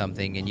dogs or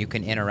something, and you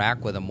can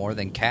interact with them more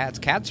than cats.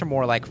 Cats are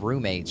more like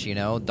roommates,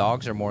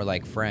 Dogs are more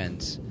like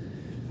friends.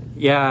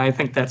 Yeah, I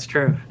think that's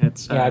true.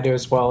 I do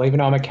as well. Even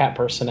though I'm a cat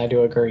person, I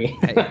do agree.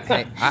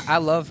 I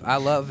love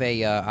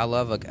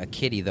a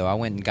kitty though. I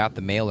went and got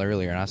the mail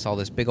earlier, and I saw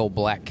this big old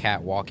black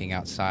cat walking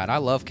outside. I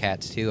love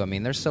cats too. I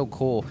mean, they're so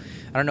cool.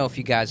 I don't know if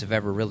you guys have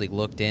ever really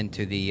looked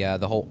into the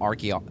whole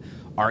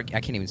I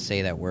can't even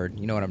say that word.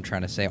 You know what I'm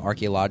trying to say?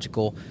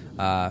 Archaeological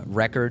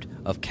record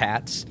of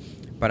cats.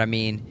 But I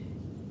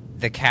mean,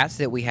 the cats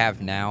that we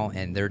have now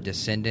and their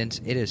descendants,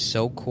 it is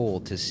so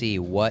cool to see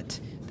what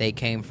they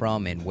came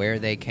from and where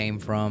they came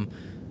from.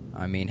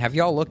 I mean, have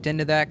y'all looked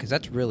into that? Because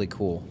that's really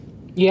cool.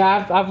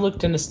 Yeah, I've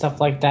looked into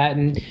stuff like that.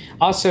 And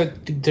also,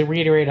 to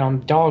reiterate on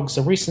dogs,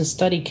 a recent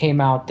study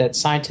came out that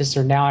scientists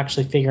are now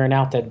actually figuring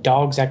out that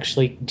dogs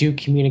actually do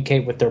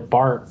communicate with their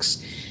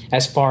barks,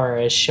 as far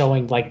as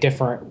showing like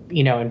different,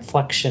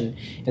 inflection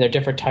and their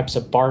different types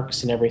of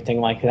barks and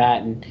everything like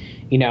that. And,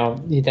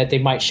 that they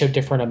might show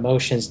different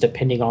emotions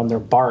depending on their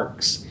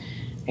barks.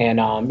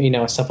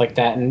 and stuff like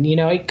that. And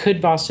it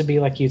could also be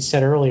like you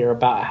said earlier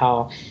about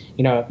how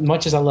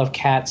much as I love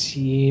cats,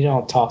 you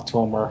don't talk to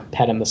them or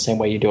pet them the same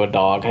way you do a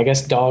dog. I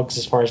guess dogs,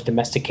 as far as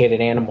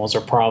domesticated animals,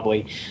 are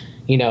probably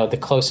the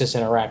closest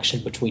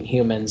interaction between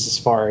humans as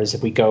far as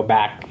if we go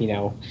back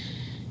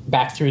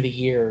back through the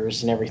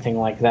years and everything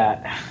like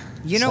that.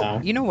 You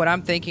know what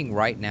I'm thinking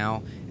right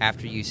now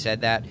after you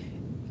said that?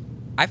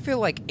 I feel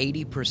like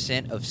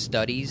 80% of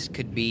studies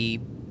could be,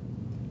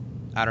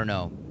 I don't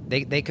know,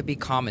 they could be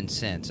common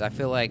sense. I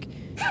feel like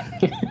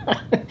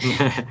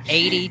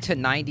 80 to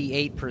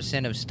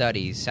 98% of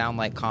studies sound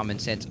like common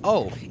sense.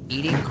 Oh,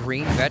 eating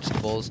green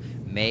vegetables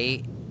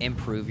may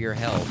improve your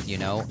health,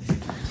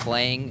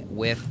 Playing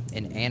with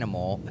an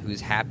animal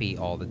who's happy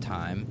all the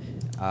time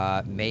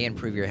may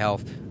improve your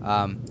health.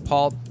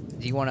 Paul,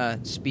 do you want to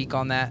speak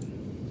on that?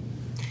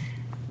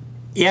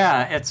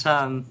 Yeah, it's,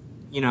 some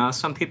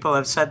people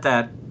have said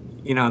that,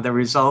 the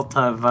result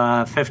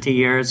of 50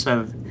 years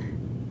of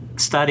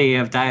study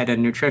of diet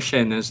and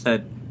nutrition is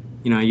that,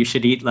 you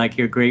should eat like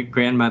your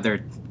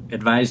great-grandmother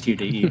advised you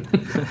to eat.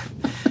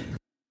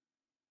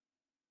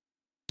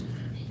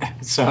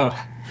 So,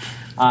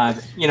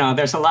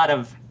 there's a lot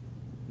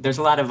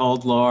of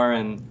old lore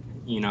and,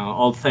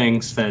 old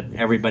things that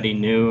everybody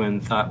knew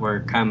and thought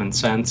were common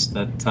sense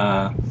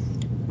that,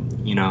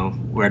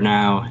 we're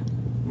now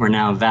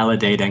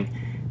validating.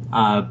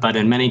 But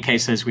in many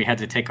cases, we had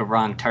to take a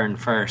wrong turn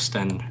first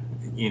and,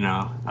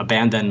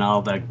 abandon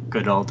all the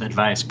good old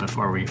advice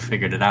before we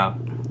figured it out.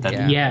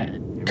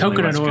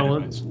 Coconut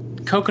oil.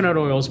 Coconut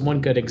oil is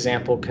one good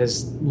example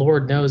because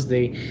Lord knows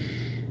the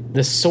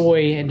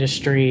soy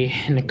industry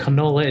and the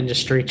canola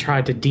industry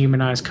tried to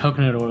demonize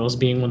coconut oil as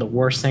being one of the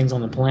worst things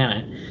on the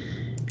planet.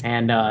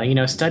 And,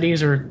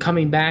 studies are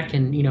coming back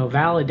and,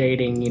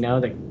 validating,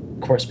 that,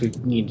 of course,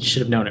 we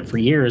should have known it for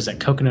years,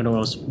 that coconut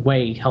oil is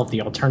way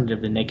healthy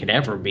alternative than they could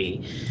ever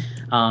be.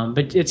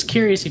 But it's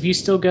curious if you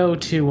still go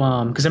to,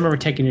 because I remember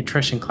taking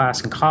nutrition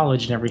class in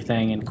college and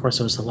everything, and, of course,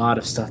 there was a lot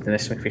of stuff that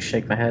makes me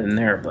shake my head in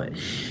there, but...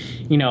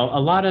 a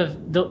lot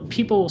of the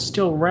people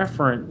still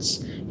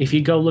reference, if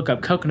you go look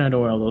up coconut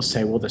oil, they'll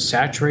say, well, the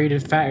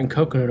saturated fat in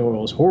coconut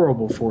oil is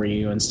horrible for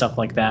you and stuff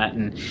like that.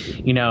 And,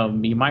 you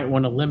might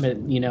want to limit,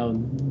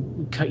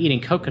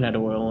 eating coconut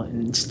oil.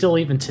 And still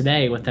even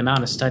today with the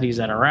amount of studies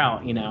that are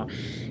out,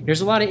 there's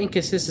a lot of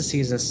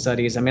inconsistencies in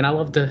studies. I mean, I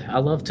love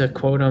to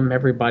quote them.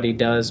 Everybody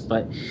does.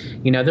 But,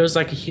 there was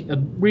like a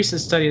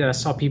recent study that I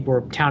saw people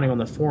were touting on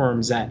the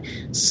forums that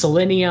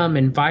selenium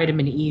and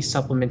vitamin E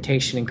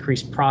supplementation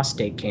increased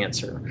prostate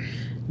cancer.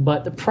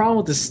 But the problem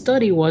with the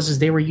study is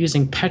they were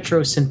using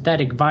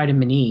petrosynthetic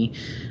vitamin E,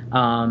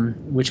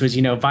 which was,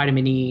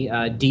 vitamin E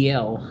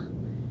DL.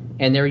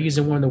 And they were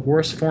using one of the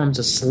worst forms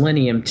of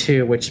selenium,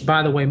 too, which,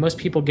 by the way, most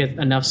people get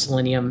enough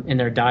selenium in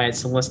their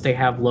diets unless they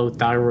have low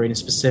thyroid and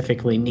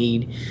specifically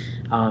need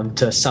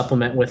to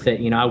supplement with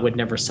it. I would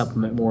never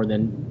supplement more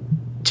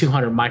than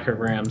 200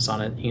 micrograms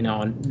on it,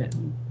 on a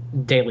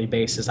daily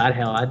basis. I'd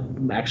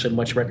actually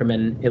much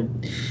recommend it.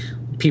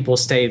 People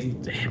stay,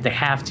 if they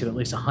have to, at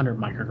least 100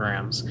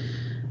 micrograms.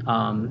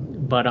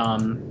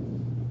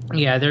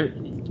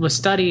 With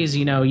studies,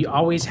 you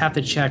always have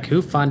to check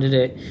who funded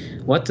it,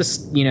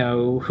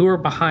 who are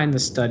behind the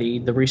study,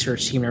 the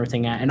research team and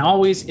everything at. And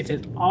always, if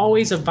it's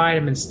always a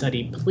vitamin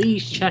study,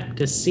 please check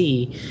to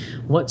see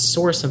what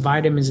source of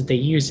vitamins that they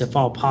use if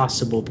all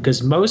possible.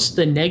 Because most of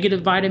the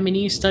negative vitamin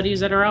E studies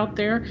that are out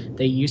there,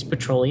 they use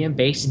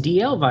petroleum-based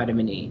DL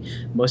vitamin E.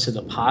 Most of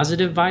the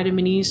positive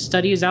vitamin E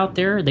studies out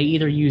there, they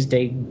either used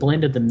a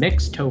blend of the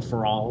mixed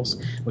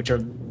tofurals, which are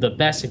the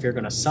best if you're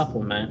going to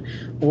supplement,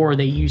 or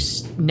they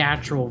use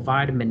natural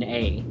vitamin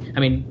E,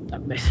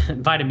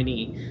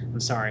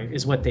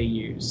 is what they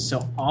use.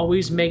 So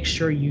always make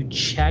sure you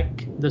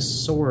check the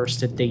source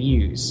that they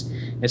use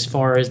as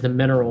far as the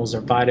minerals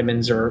or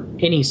vitamins or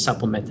any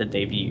supplement that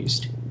they've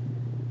used.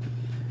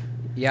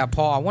 Yeah,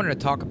 Paul, I wanted to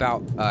talk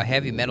about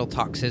heavy metal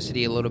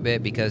toxicity a little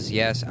bit because,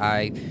 yes,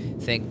 I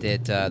think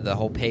that the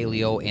whole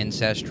paleo,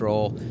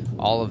 ancestral,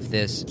 all of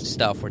this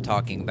stuff we're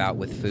talking about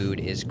with food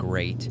is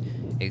great,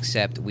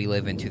 except we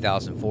live in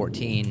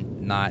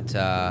 2014, not...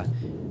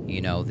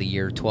 the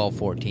year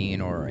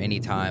 1214 or any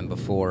time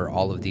before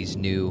all of these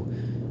new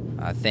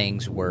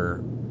things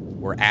were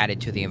added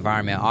to the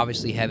environment.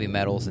 Obviously, heavy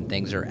metals and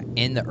things are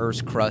in the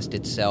Earth's crust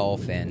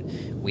itself,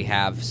 and we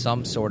have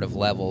some sort of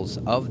levels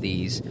of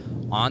these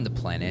on the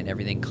planet.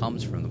 Everything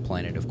comes from the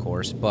planet, of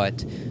course,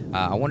 but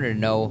I wanted to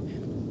know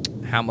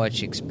how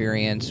much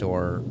experience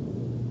or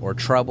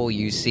trouble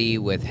you see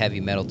with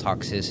heavy metal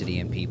toxicity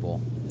in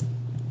people.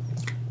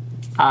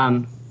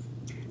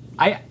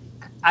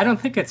 I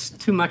don't think it's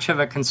too much of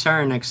a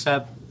concern,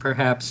 except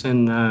perhaps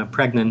in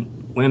pregnant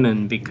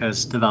women,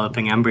 because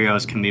developing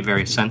embryos can be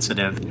very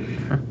sensitive,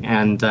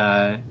 and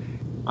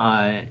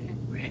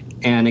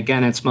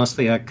again, it's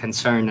mostly a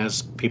concern,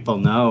 as people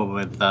know,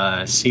 with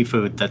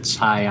seafood that's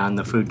high on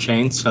the food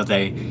chain. So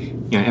they,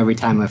 every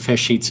time a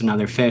fish eats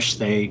another fish,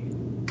 they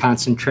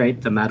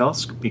concentrate the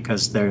metals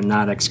because they're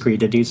not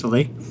excreted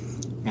easily,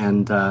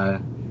 and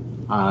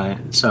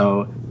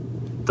so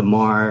the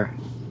more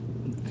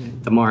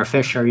the more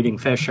fish are eating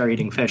fish or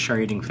eating fish or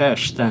eating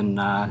fish, then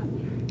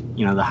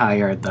the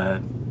higher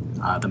the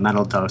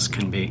metal dose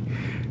can be.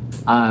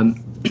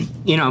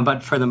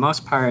 But for the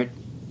most part,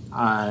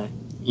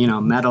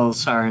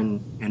 metals are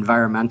an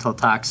environmental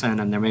toxin,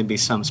 and there may be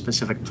some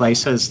specific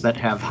places that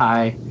have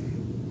high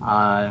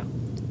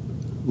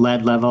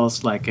lead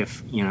levels, like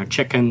if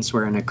chickens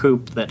were in a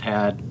coop that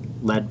had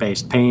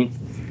lead-based paint,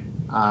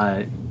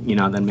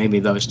 then maybe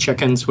those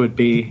chickens would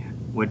be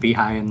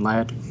high in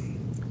lead.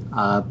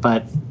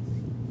 But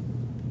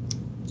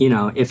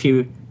if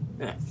you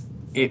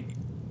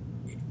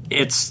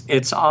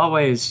it's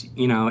always,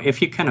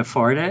 if you can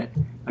afford it,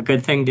 a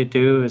good thing to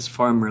do is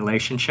form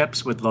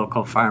relationships with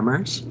local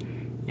farmers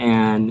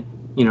and,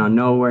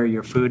 know where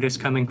your food is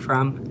coming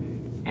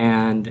from.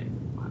 And,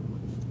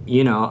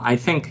 I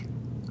think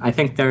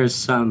there's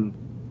some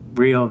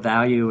real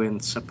value in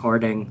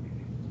supporting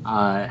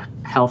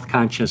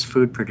health-conscious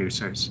food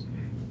producers.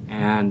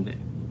 And,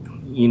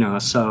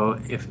 so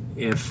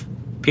if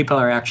people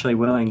are actually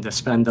willing to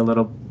spend a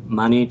little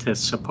money to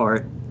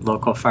support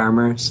local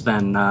farmers,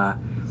 then,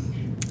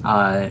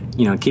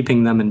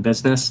 keeping them in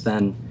business,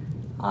 then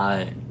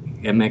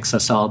it makes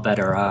us all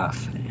better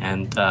off.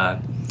 And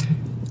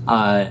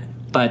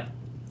but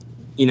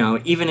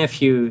even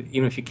if you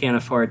can't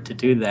afford to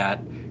do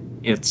that,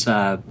 it's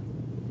I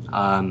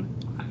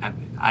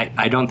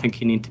don't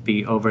think you need to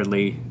be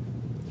overly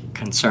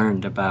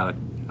concerned about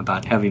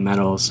heavy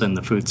metals in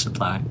the food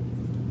supply.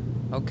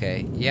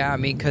 Okay, yeah, I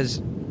mean,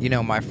 because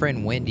my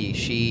friend Wendy,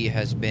 she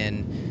has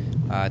been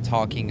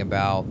talking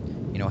about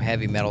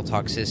heavy metal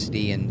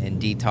toxicity and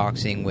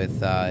detoxing with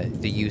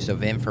the use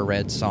of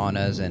infrared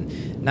saunas,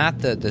 and not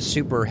the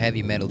super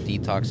heavy metal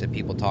detox that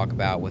people talk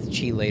about with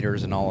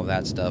chelators and all of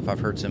that stuff.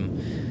 I've heard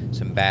some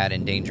bad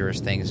and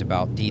dangerous things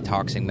about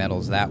detoxing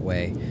metals that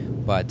way.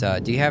 But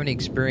do you have any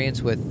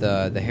experience with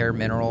the hair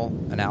mineral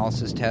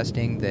analysis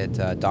testing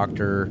that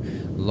Dr.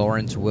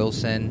 Lawrence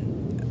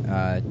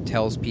Wilson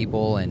tells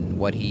people, and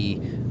what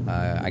he,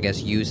 I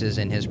guess, uses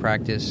in his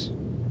practice?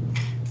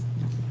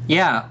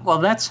 Yeah, well,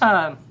 that's...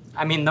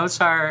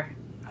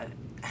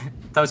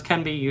 those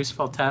can be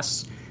useful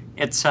tests.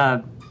 It's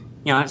so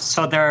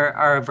there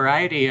are a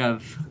variety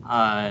of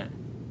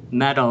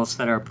metals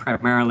that are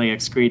primarily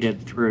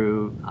excreted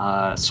through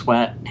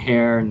sweat,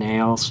 hair,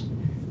 nails,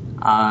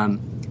 so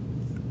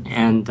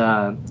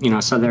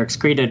they're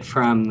excreted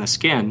from the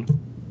skin,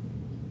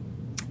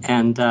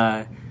 and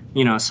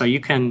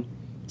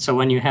so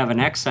when you have an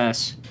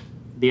excess,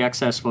 the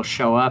excess will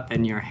show up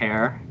in your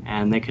hair,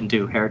 and they can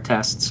do hair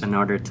tests in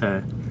order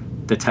to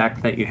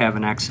detect that you have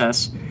an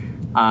excess.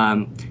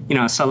 So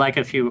like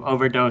if you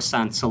overdose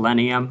on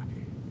selenium,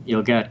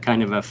 you'll get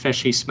kind of a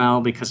fishy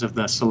smell because of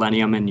the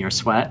selenium in your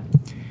sweat.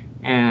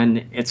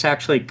 And it's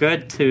actually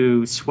good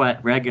to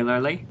sweat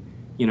regularly.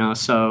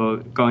 So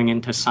going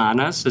into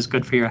saunas is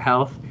good for your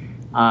health.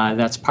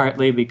 That's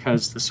partly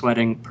because the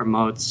sweating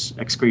promotes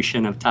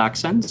excretion of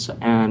toxins,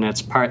 and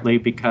it's partly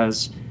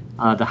because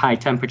the high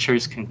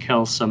temperatures can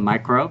kill some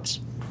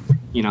microbes,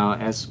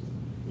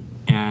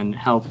 and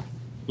help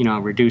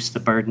reduce the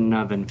burden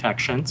of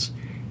infections.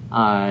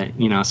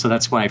 So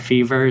that's why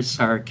fevers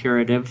are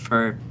curative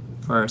for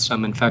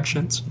some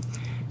infections.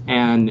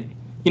 And,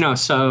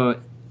 so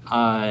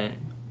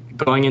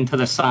going into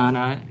the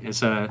sauna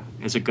is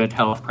a good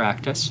health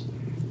practice.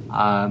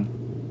 I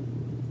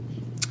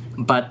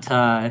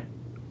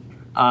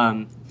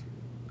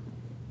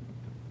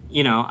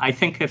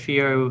think if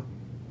you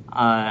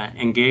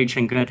engage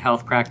in good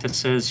health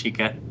practices, you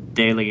get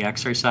daily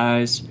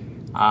exercise,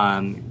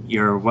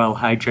 you're well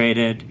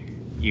hydrated,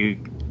 you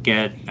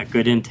get a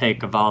good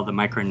intake of all the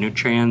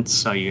micronutrients,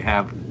 so you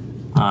have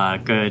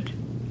good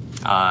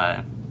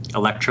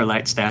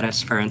electrolyte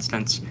status, for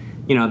instance,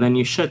 then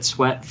you should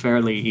sweat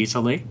fairly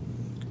easily,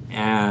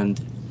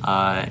 and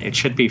it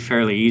should be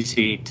fairly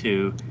easy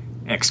to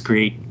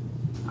excrete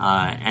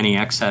any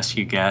excess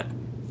you get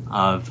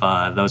of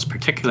those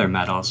particular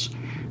metals.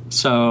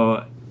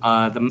 So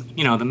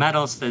the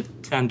metals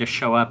that tend to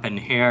show up in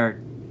hair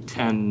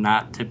tend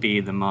not to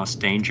be the most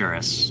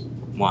dangerous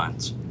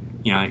ones,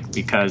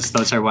 because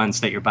those are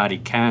ones that your body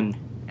can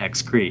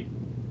excrete.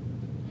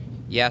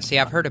 Yeah, see,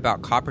 I've heard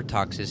about copper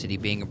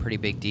toxicity being a pretty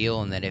big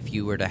deal, and that if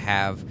you were to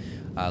have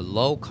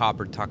low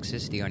copper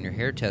toxicity on your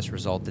hair test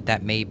result,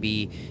 that may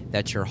be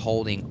that you're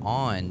actually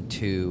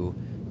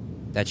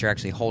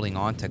holding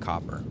on to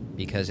copper,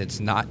 because it's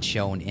not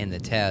shown in the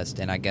test.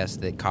 And I guess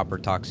that copper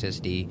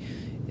toxicity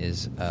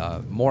is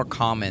more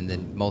common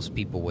than most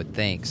people would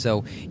think.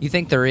 So you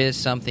think there is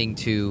something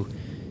to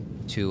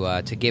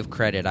give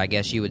credit? I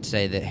guess you would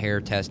say that hair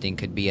testing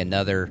could be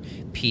another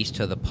piece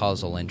to the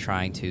puzzle in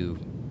trying to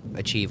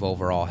achieve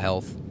overall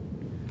health.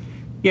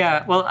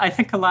 Yeah, well, I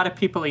think a lot of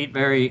people eat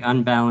very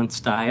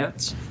unbalanced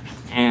diets,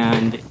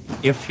 and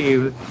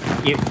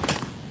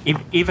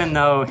even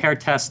though hair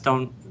tests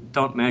don't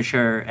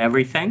measure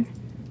everything,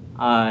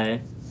 they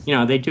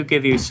do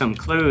give you some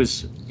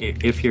clues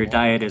if your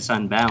diet is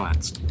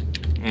unbalanced.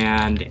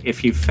 And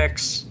if you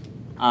fix,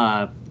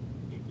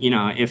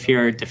 if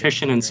you're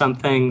deficient in some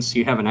things,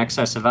 you have an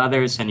excess of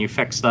others, and you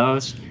fix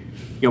those,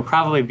 you'll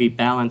probably be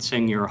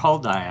balancing your whole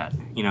diet,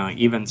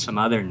 even some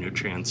other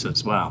nutrients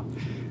as well.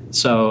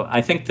 So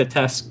I think the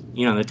test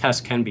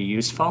can be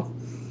useful.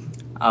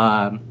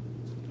 But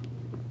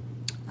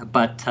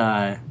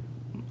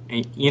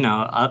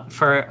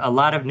for a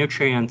lot of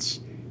nutrients,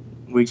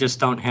 we just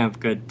don't have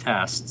good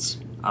tests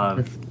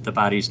of the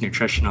body's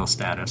nutritional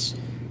status.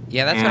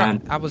 Yeah,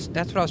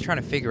 that's what I was trying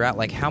to figure out.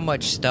 Like, how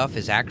much stuff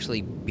is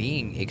actually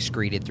being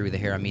excreted through the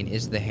hair? I mean,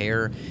 is the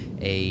hair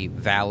a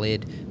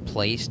valid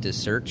place to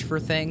search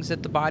for things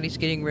that the body's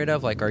getting rid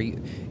of? Like,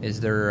 can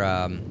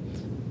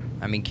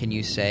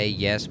you say,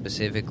 yes,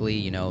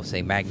 specifically,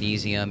 say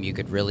magnesium, you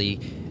could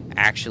really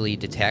actually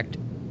detect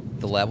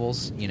the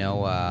levels,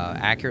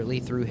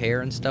 accurately through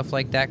hair and stuff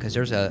like that? Because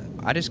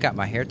I just got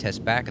my hair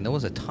test back, and there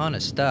was a ton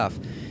of stuff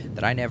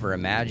that I never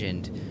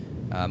imagined.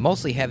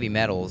 Mostly heavy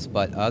metals,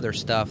 but other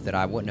stuff that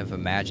I wouldn't have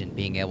imagined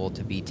being able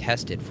to be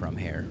tested from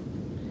hair.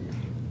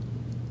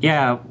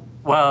 Yeah,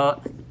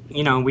 well,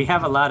 we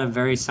have a lot of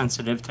very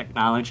sensitive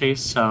technology,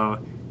 so,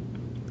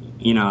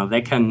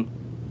 they can,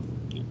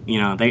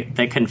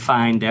 they can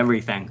find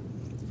everything.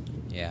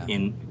 Yeah.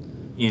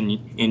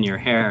 In your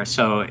hair.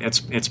 So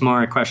it's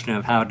more a question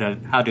of how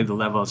do the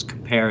levels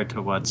compare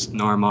to what's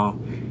normal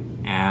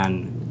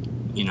and,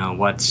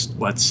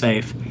 what's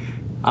safe.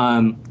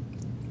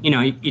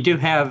 You do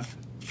have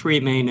three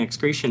main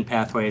excretion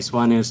pathways.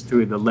 One is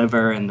through the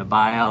liver and the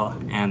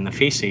bile and the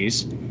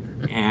feces,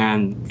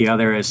 and the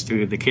other is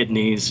through the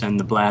kidneys and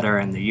the bladder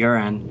and the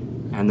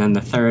urine, and then the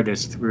third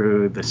is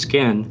through the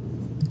skin,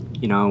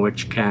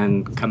 which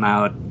can come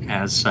out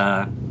as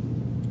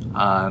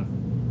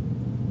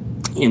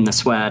in the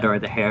sweat or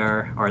the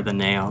hair or the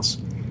nails,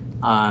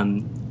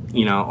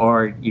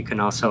 or you can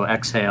also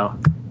exhale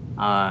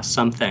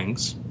some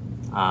things.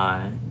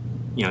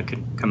 It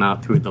can come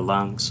out through the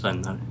lungs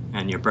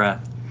and your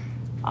breath.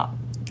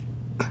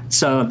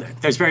 So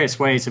there's various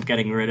ways of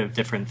getting rid of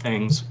different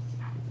things.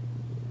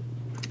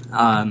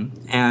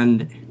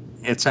 And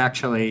it's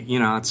actually,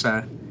 at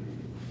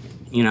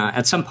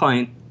some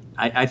point,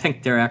 I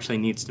think there actually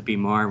needs to be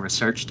more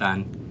research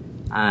done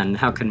on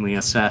how can we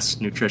assess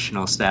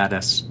nutritional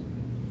status.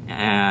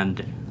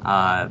 And,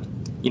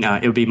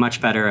 it would be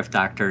much better if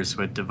doctors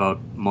would devote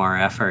more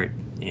effort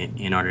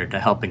in order to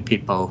helping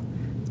people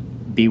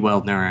be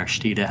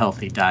well-nourished, eat a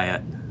healthy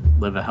diet,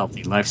 live a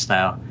healthy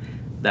lifestyle,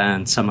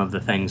 than some of the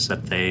things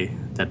that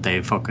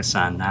they focus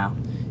on now.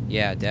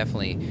 Yeah,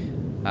 definitely.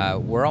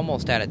 We're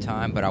almost out of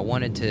time, but I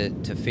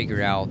wanted to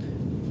figure out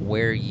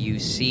where you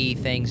see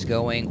things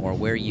going or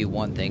where you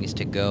want things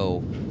to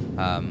go.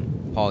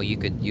 Paul, you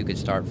could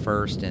start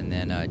first, and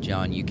then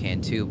John, you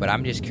can too. But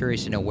I'm just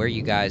curious to know where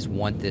you guys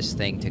want this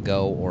thing to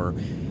go, or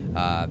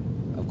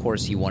of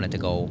course you want it to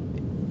go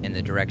in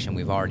the direction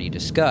we've already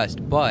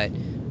discussed. But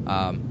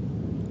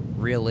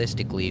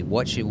realistically,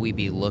 what should we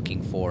be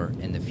looking for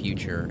in the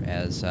future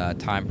as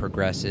time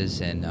progresses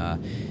and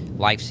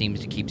life seems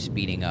to keep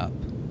speeding up?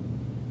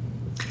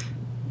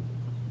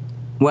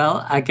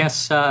 Well, I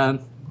guess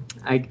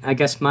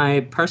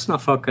my personal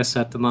focus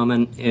at the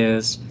moment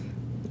is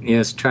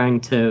trying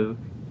to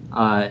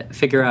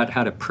figure out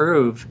how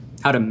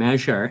to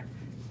measure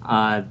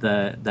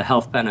the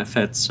health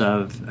benefits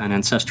of an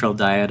ancestral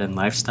diet and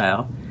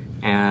lifestyle,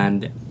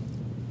 and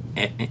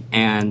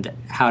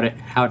how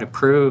to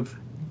prove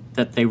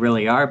that they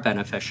really are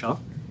beneficial,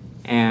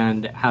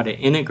 and how to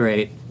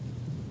integrate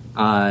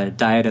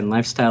diet and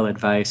lifestyle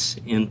advice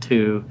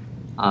into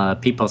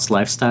people's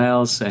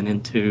lifestyles and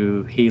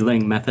into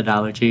healing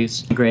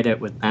methodologies, integrate it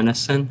with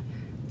medicine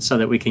so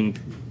that we can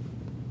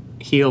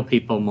heal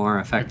people more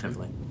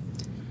effectively.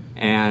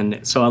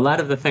 And so a lot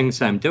of the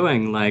things I'm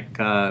doing, like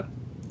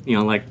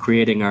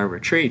creating our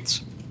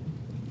retreats,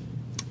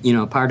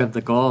 part of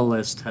the goal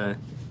is to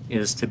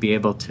be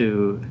able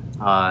to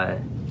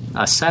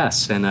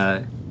assess in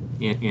a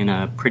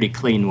pretty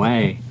clean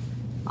way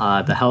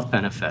the health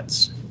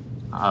benefits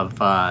of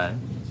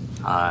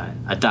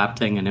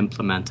adopting and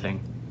implementing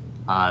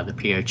the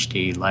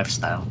PhD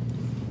lifestyle.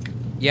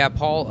 Yeah,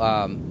 Paul,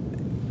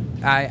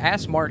 I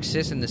asked Mark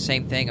Sisson the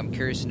same thing. I'm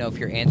curious to know if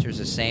your answer is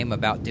the same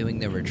about doing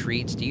the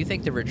retreats. Do you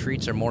think the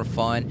retreats are more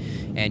fun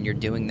and you're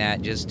doing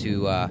that just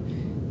to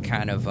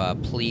kind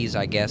of please,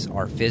 I guess,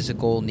 our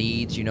physical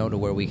needs, to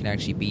where we can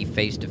actually be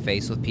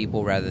face-to-face with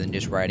people rather than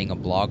just writing a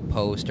blog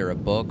post or a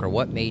book? Or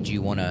what made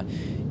you want to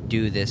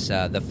do this,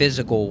 the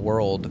physical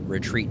world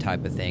retreat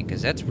type of thing?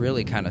 Because that's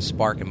really kind of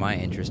sparking my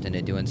interest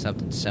into doing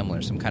something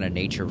similar, some kind of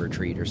nature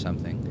retreat or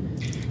something.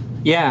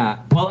 Yeah,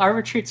 well, our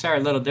retreats are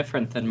a little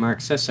different than Mark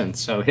Sisson's.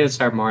 So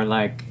his are more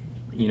like,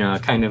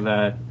 kind of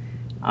a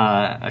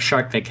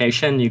short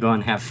vacation. You go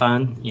and have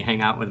fun. You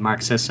hang out with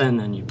Mark Sisson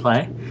and you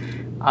play.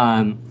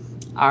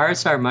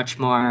 Ours are much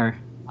more,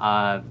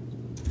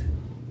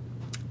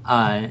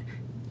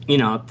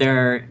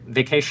 they're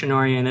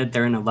vacation-oriented.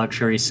 They're in a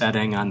luxury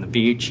setting on the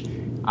beach.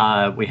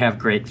 We have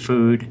great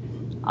food,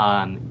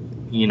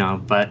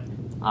 but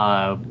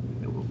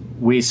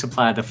we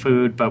supply the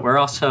food. But we're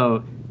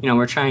also,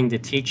 we're trying to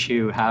teach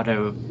you how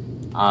to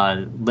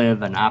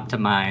live an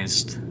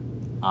optimized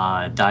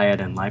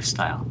diet and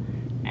lifestyle.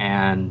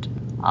 And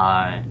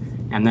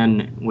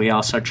then we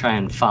also try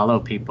and follow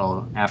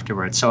people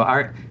afterwards. So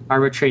our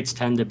retreats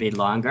tend to be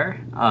longer.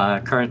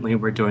 Currently,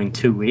 we're doing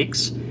 2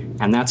 weeks,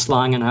 and that's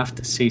long enough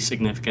to see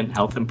significant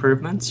health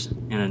improvements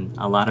in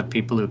a lot of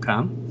people who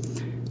come.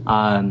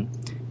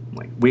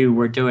 We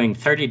were doing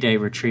 30-day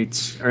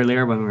retreats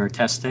earlier when we were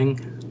testing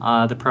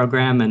the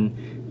program,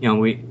 and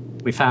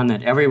we found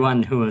that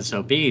everyone who was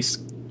obese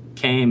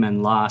came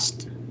and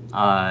lost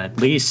at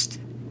least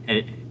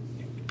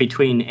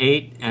between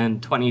 8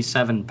 and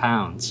 27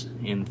 pounds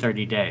in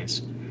 30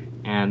 days,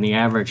 and the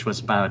average was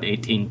about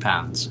 18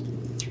 pounds.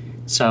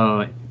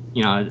 So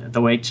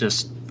the weight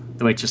just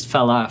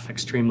fell off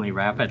extremely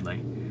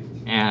rapidly,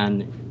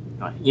 and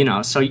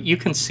so you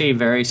can see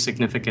very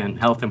significant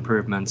health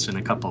improvements in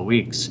a couple of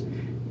weeks,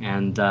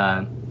 and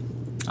then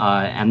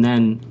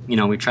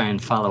we try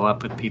and follow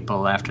up with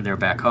people after they're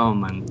back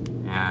home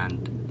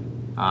and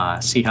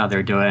see how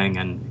they're doing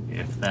and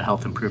if the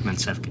health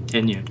improvements have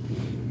continued.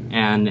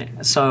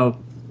 And so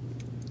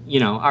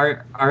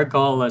our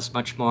goal is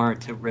much more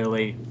to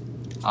really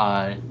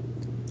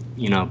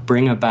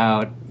bring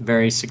about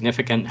very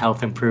significant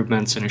health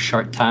improvements in a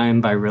short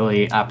time by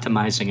really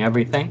optimizing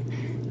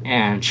everything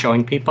and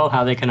showing people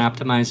how they can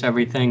optimize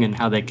everything and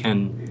how they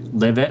can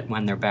live it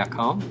when they're back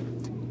home.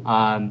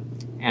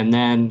 And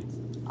then,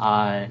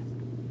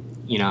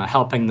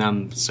 helping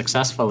them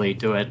successfully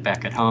do it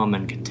back at home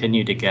and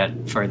continue to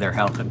get further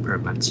health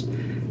improvements.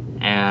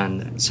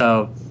 And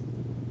so,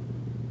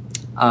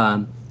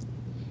 I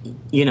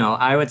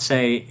would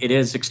say it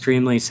is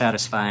extremely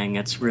satisfying.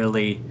 It's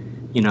really,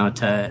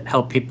 to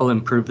help people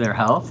improve their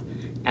health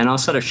and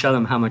also to show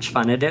them how much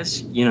fun it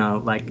is. You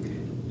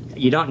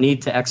don't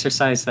need to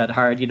exercise that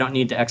hard. You don't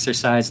need to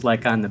exercise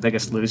like on The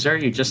Biggest Loser.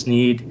 You just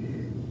need,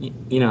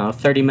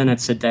 30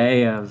 minutes a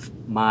day of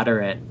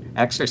moderate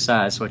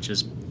exercise, which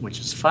is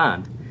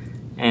fun.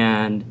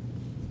 And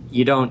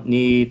you don't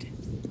need,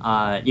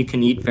 you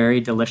can eat very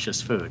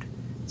delicious food.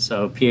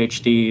 So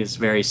PhD is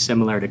very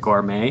similar to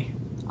gourmet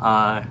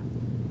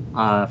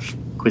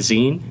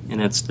cuisine in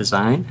its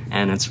design,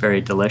 and it's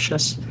very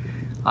delicious.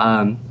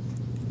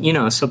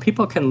 So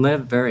people can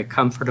live very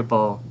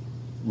comfortable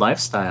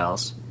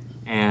lifestyles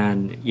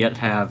and yet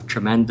have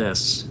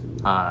tremendous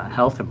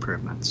health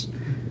improvements.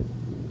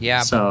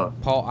 Yeah, so,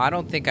 Paul, I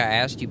don't think I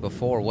asked you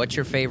before, what's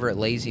your favorite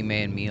Lazy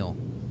Man meal?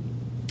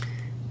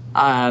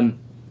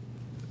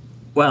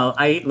 Well,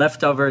 I eat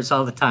leftovers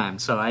all the time,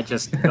 so I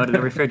just go to the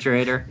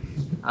refrigerator,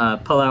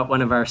 pull out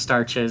one of our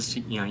starches.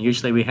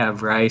 Usually we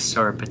have rice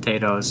or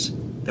potatoes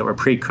that were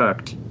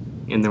pre-cooked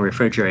in the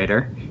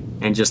refrigerator,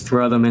 and just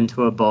throw them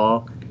into a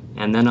bowl.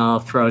 And then I'll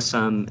throw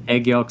some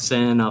egg yolks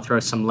in. I'll throw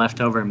some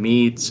leftover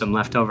meat, some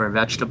leftover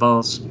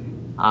vegetables.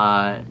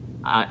 I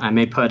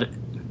may put,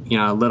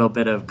 a little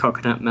bit of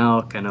coconut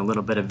milk and a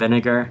little bit of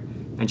vinegar,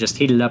 and just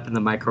heat it up in the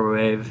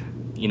microwave.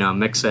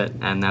 Mix it,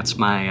 and that's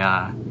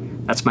my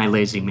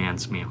lazy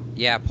man's meal.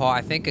 Yeah, Paul,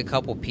 I think a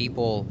couple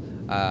people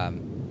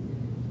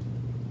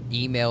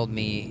emailed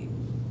me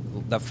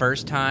the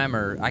first time,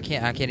 or I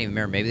can't even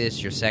remember. Maybe this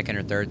is your second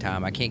or third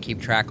time. I can't keep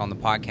track on the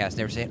podcast.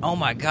 They were saying, "Oh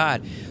my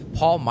God,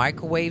 Paul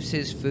microwaves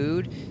his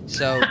food."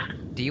 So,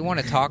 do you want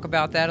to talk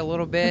about that a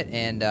little bit?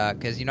 And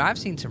because I've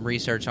seen some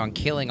research on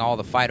killing all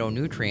the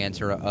phytonutrients,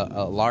 or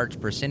a large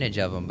percentage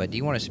of them. But do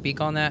you want to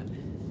speak on that?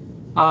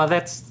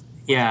 That's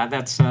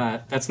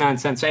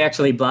nonsense. I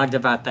actually blogged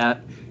about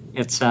that.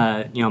 It's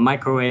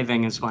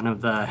microwaving is one of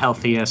the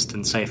healthiest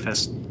and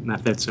safest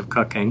methods of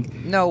cooking.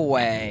 No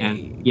way.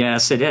 And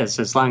yes, it is,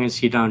 as long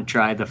as you don't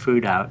dry the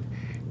food out.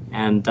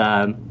 And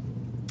the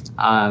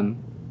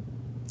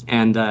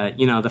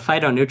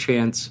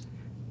phytonutrients,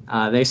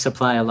 they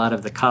supply a lot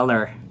of the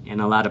color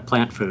in a lot of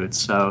plant foods.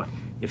 So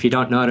if you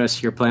don't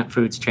notice your plant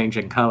foods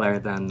changing color,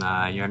 then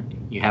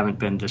you haven't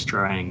been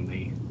destroying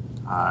the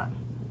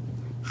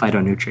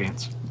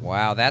phytonutrients.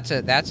 Wow, that's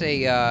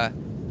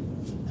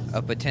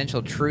a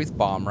potential truth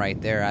bomb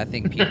right there. I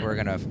think people are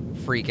going to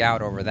freak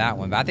out over that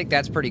one. But I think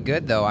that's pretty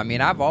good, though. I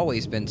mean, I've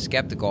always been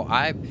skeptical.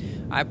 I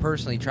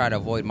personally try to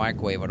avoid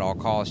microwave at all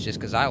costs just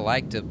because I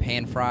like to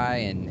pan fry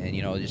and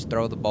just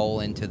throw the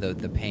bowl into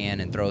the pan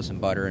and throw some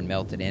butter and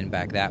melt it in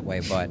back that way.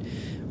 But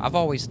I've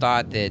always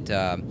thought that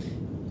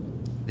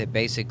that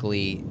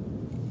basically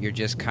you're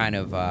just kind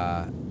of,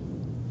 I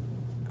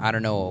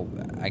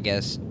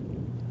guess,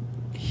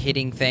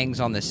 hitting things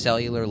on the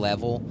cellular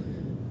level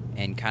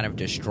and kind of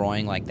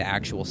destroying like the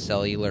actual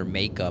cellular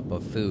makeup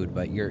of food,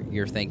 but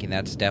you're thinking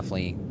that's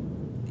definitely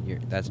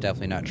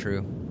not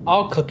true.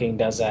 All cooking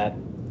does that,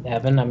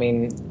 Evan. I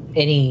mean,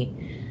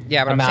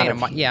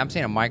 I'm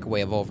saying a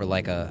microwave over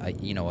like a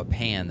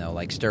pan though,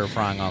 like stir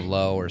frying on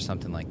low or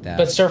something like that.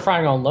 But stir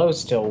frying on low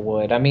still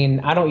would. I mean,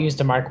 I don't use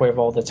the microwave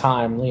all the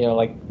time.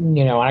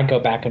 I go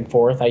back and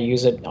forth. I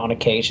use it on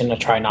occasion. I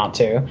try not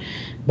to,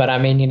 but I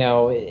mean,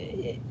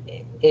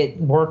 it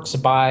works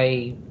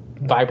by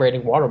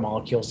vibrating water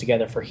molecules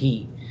together for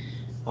heat.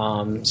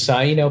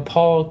 So,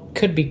 Paul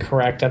could be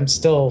correct. I'm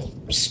still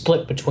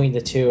split between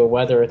the two,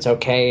 whether it's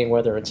okay and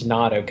whether it's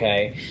not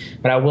okay.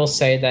 But I will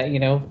say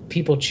that,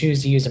 people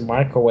choose to use a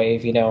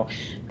microwave,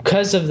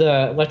 because of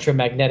the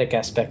electromagnetic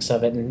aspects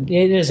of it. And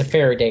it is a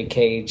Faraday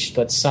cage,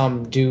 but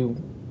some do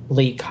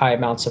leak high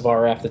amounts of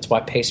RF. That's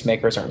why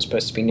pacemakers aren't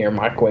supposed to be near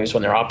microwaves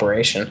when they're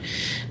operation.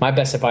 My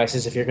best advice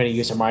is if you're going to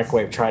use a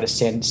microwave, try to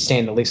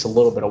stand at least a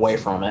little bit away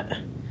from it.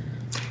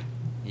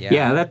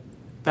 Yeah,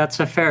 that's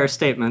a fair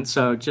statement.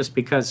 So just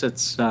because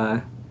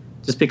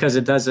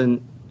it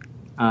doesn't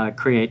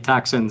create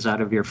toxins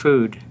out of your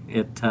food,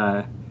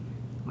 the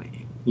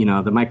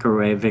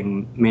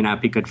microwaving may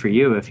not be good for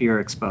you if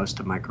you're exposed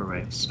to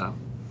microwaves. So,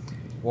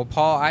 well,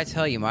 Paul, I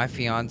tell you, my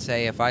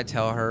fiance, if I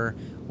tell her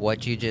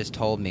what you just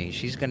told me,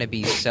 she's going to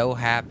be so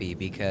happy,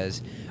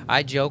 because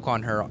I joke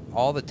on her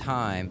all the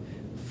time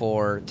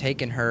for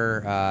taking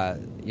her,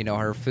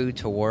 her food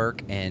to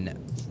work and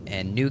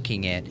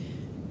nuking it.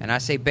 And I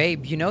say,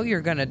 babe,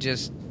 you're going to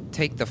just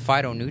take the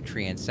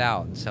phytonutrients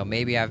out. So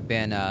maybe I've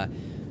been a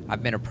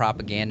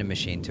propaganda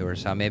machine to her,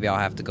 so maybe I'll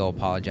have to go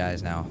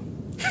apologize now.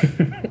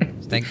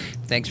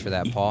 Thanks for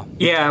that, Paul.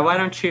 Yeah, why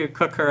don't you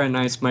cook her a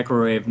nice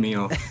microwave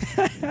meal?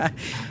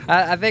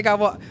 I think I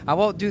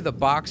won't do the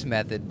box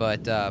method,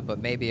 but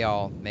maybe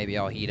I'll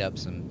heat up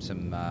some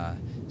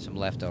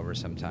leftovers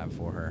sometime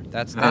for her.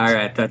 That's all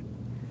right.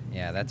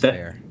 That's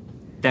fair.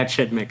 That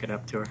should make it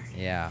up to her.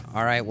 Yeah.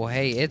 All right. Well,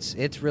 hey,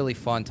 it's really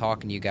fun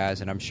talking to you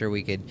guys, and I'm sure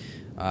we could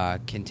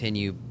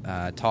continue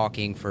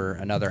talking for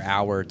another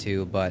hour or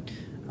two, but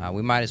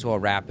we might as well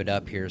wrap it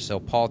up here. So,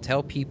 Paul,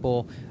 tell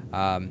people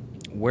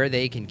where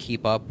they can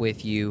keep up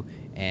with you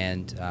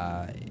and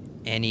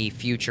any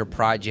future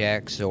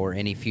projects or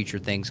any future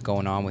things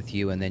going on with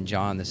you, and then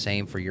John, the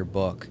same for your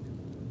book.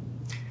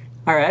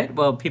 All right.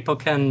 Well, people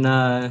can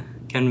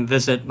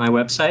visit my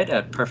website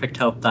at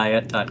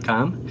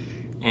perfecthealthdiet.com.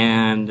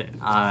 And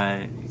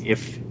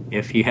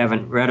if you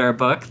haven't read our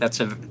book, that's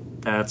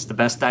the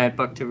best diet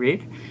book to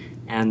read.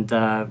 And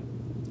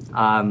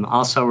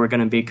also, we're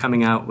going to be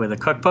coming out with a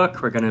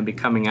cookbook. We're going to be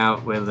coming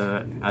out with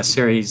a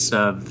series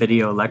of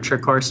video lecture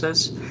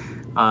courses.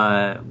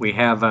 We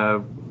have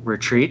a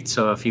retreat,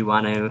 so if you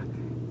want to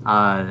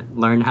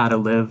learn how to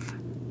live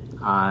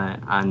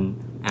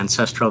on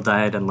ancestral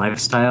diet and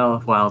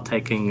lifestyle while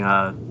taking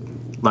a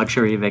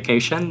luxury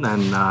vacation,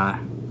 then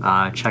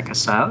check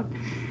us out.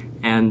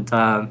 And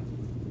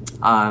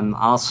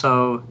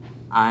also,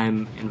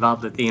 I'm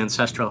involved with the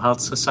Ancestral Health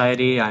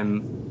Society.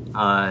 I'm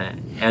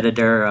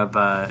editor of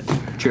a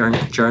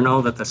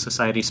journal that the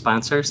Society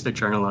sponsors, the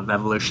Journal of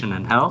Evolution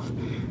and Health.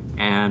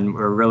 And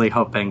we're really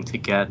hoping to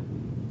get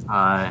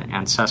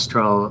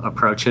ancestral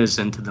approaches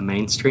into the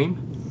mainstream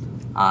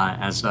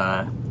as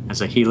a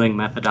healing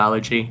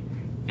methodology,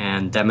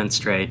 and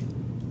demonstrate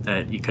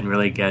that you can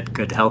really get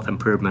good health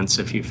improvements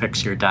if you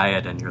fix your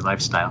diet and your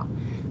lifestyle.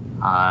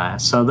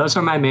 So those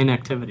are my main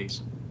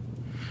activities.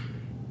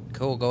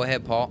 Cool. Go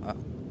ahead, Paul.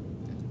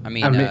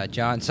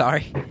 John,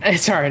 sorry.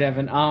 It's all right,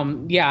 Evan.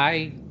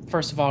 I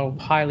first of all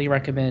highly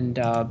recommend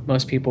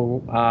most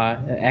people,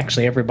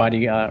 actually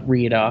everybody,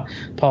 read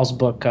Paul's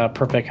book,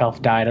 Perfect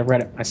Health Diet. I've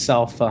read it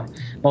myself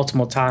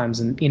multiple times,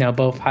 and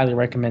both highly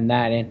recommend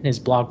that and his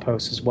blog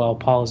posts as well.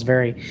 Paul is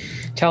very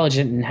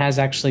intelligent and has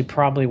actually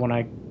probably, when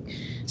I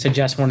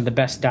suggest, one of the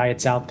best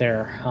diets out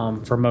there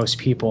for most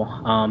people.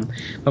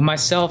 But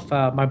myself,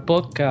 my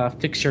book,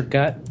 Fix Your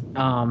Gut,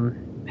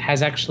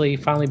 has actually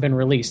finally been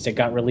released. It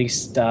got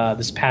released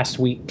this past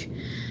week.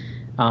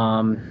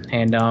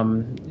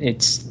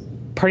 It's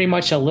pretty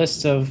much a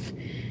list of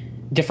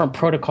different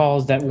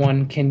protocols that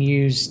one can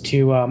use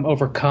to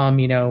overcome,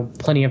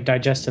 plenty of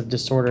digestive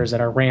disorders that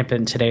are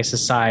rampant in today's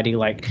society,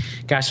 like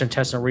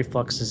gastrointestinal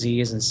reflux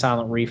disease and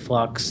silent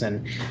reflux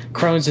and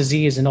Crohn's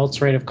disease and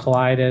ulcerative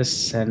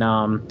colitis and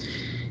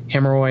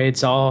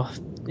hemorrhoids, all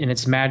in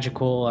its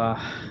magical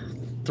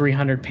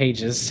 300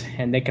 pages.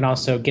 And they can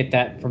also get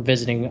that from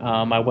visiting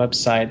my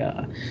website,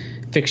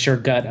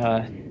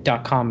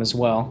 fixyourgut.com as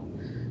well.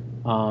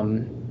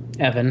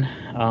 Evan,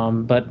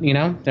 but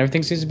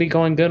everything seems to be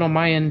going good on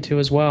my end too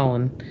as well,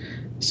 and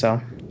so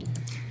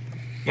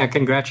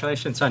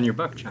congratulations on your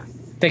book, John.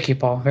 Thank you,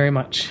 Paul, very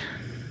much.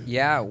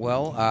 Yeah,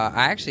 well,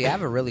 I actually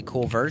have a really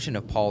cool version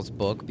of Paul's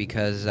book,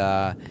 because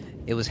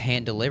it was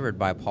hand delivered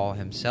by Paul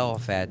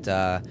himself at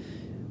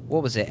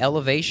what was it,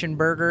 Elevation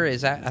Burger?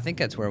 I think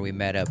that's where we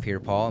met up here,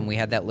 Paul, and we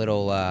had that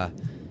little right.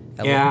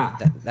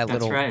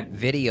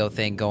 video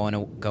thing going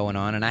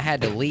on, and I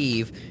had to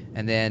leave,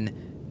 and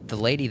then the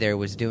lady there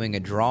was doing a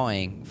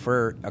drawing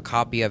for a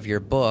copy of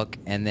your book,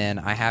 and then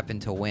I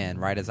happened to win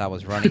right as I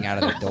was running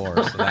out of the door.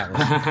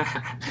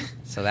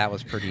 So that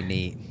was pretty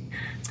neat.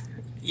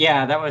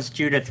 Yeah, that was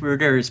Judith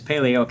Ruder's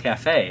Paleo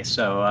Cafe.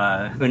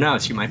 So who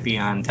knows? You might be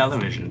on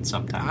television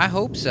sometime. I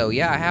hope so.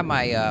 Yeah, I have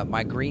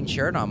my green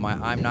shirt on, my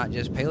I'm Not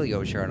Just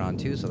Paleo shirt on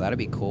too. So that'd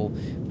be cool.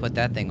 Put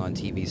that thing on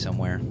TV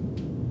somewhere.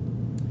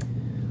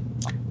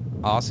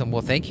 Awesome.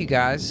 Well, thank you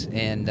guys,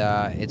 and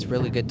it's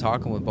really good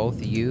talking with both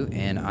of you,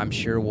 and I'm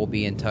sure we'll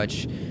be in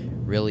touch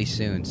really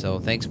soon. So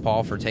thanks,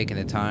 Paul, for taking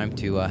the time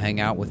to hang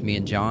out with me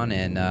and John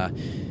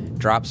and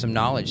drop some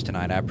knowledge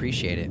tonight. I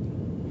appreciate it.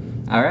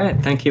 All right.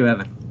 Thank you,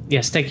 Evan.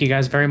 Yes, thank you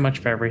guys very much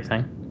for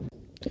everything.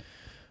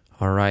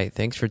 All right.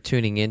 Thanks for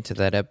tuning in to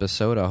that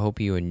episode. I hope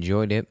you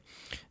enjoyed it.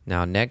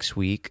 Now, next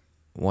week,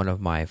 one of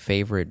my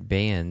favorite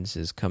bands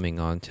is coming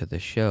on to the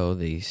show,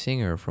 the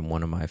singer from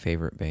one of my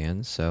favorite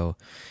bands. So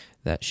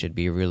that should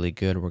be really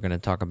good. We're going to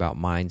talk about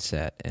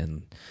mindset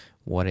and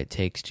what it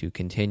takes to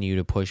continue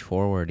to push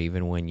forward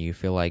even when you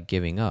feel like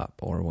giving up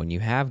or when you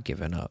have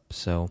given up.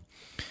 So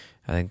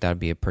I think that'd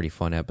be a pretty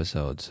fun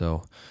episode.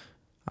 So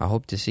I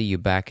hope to see you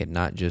back at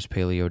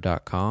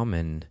notjustpaleo.com,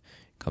 and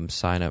come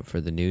sign up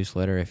for the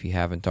newsletter if you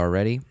haven't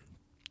already.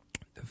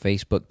 The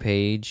Facebook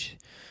page,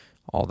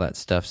 all that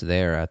stuff's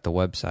there at the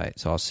website.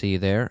 So I'll see you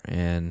there.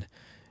 And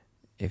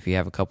if you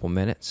have a couple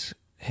minutes,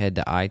 head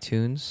to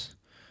iTunes,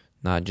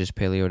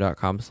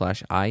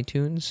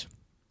 notjustpaleo.com/iTunes.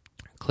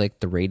 Click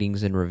the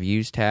ratings and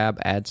reviews tab,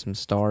 add some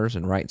stars,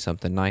 and write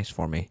something nice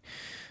for me.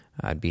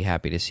 I'd be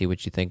happy to see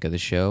what you think of the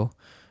show,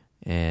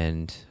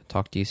 and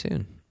talk to you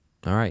soon.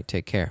 All right,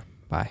 take care.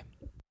 Bye.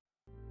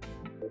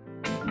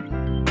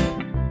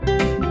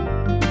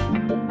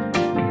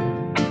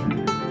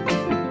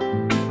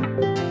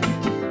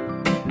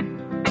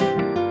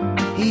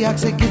 He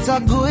acts like it's all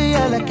good,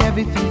 yeah, like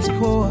everything's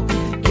cool.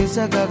 Kiss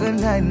her, got a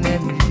line,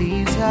 and he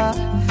leaves her.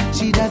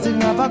 She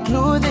doesn't have a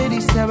clue that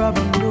he's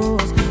terrible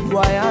news.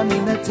 Why I'm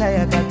in a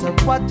tie, I gotta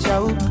watch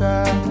out,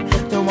 girl.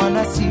 Don't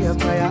wanna see her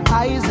cry her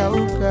eyes out,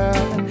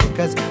 girl.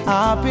 Cause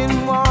I've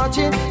been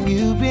watching,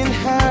 you've been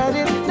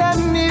hurting. Let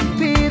me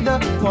be the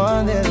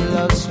one that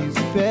loves you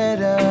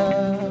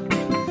better.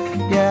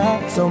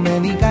 Yeah, so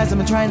many guys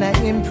I'm trying to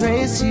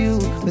impress you,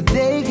 but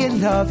they can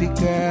love you,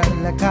 girl,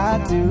 like I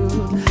do.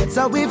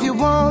 So if you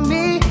want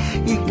me,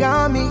 you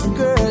got me,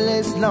 girl,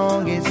 as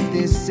long as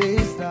this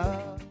is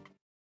love.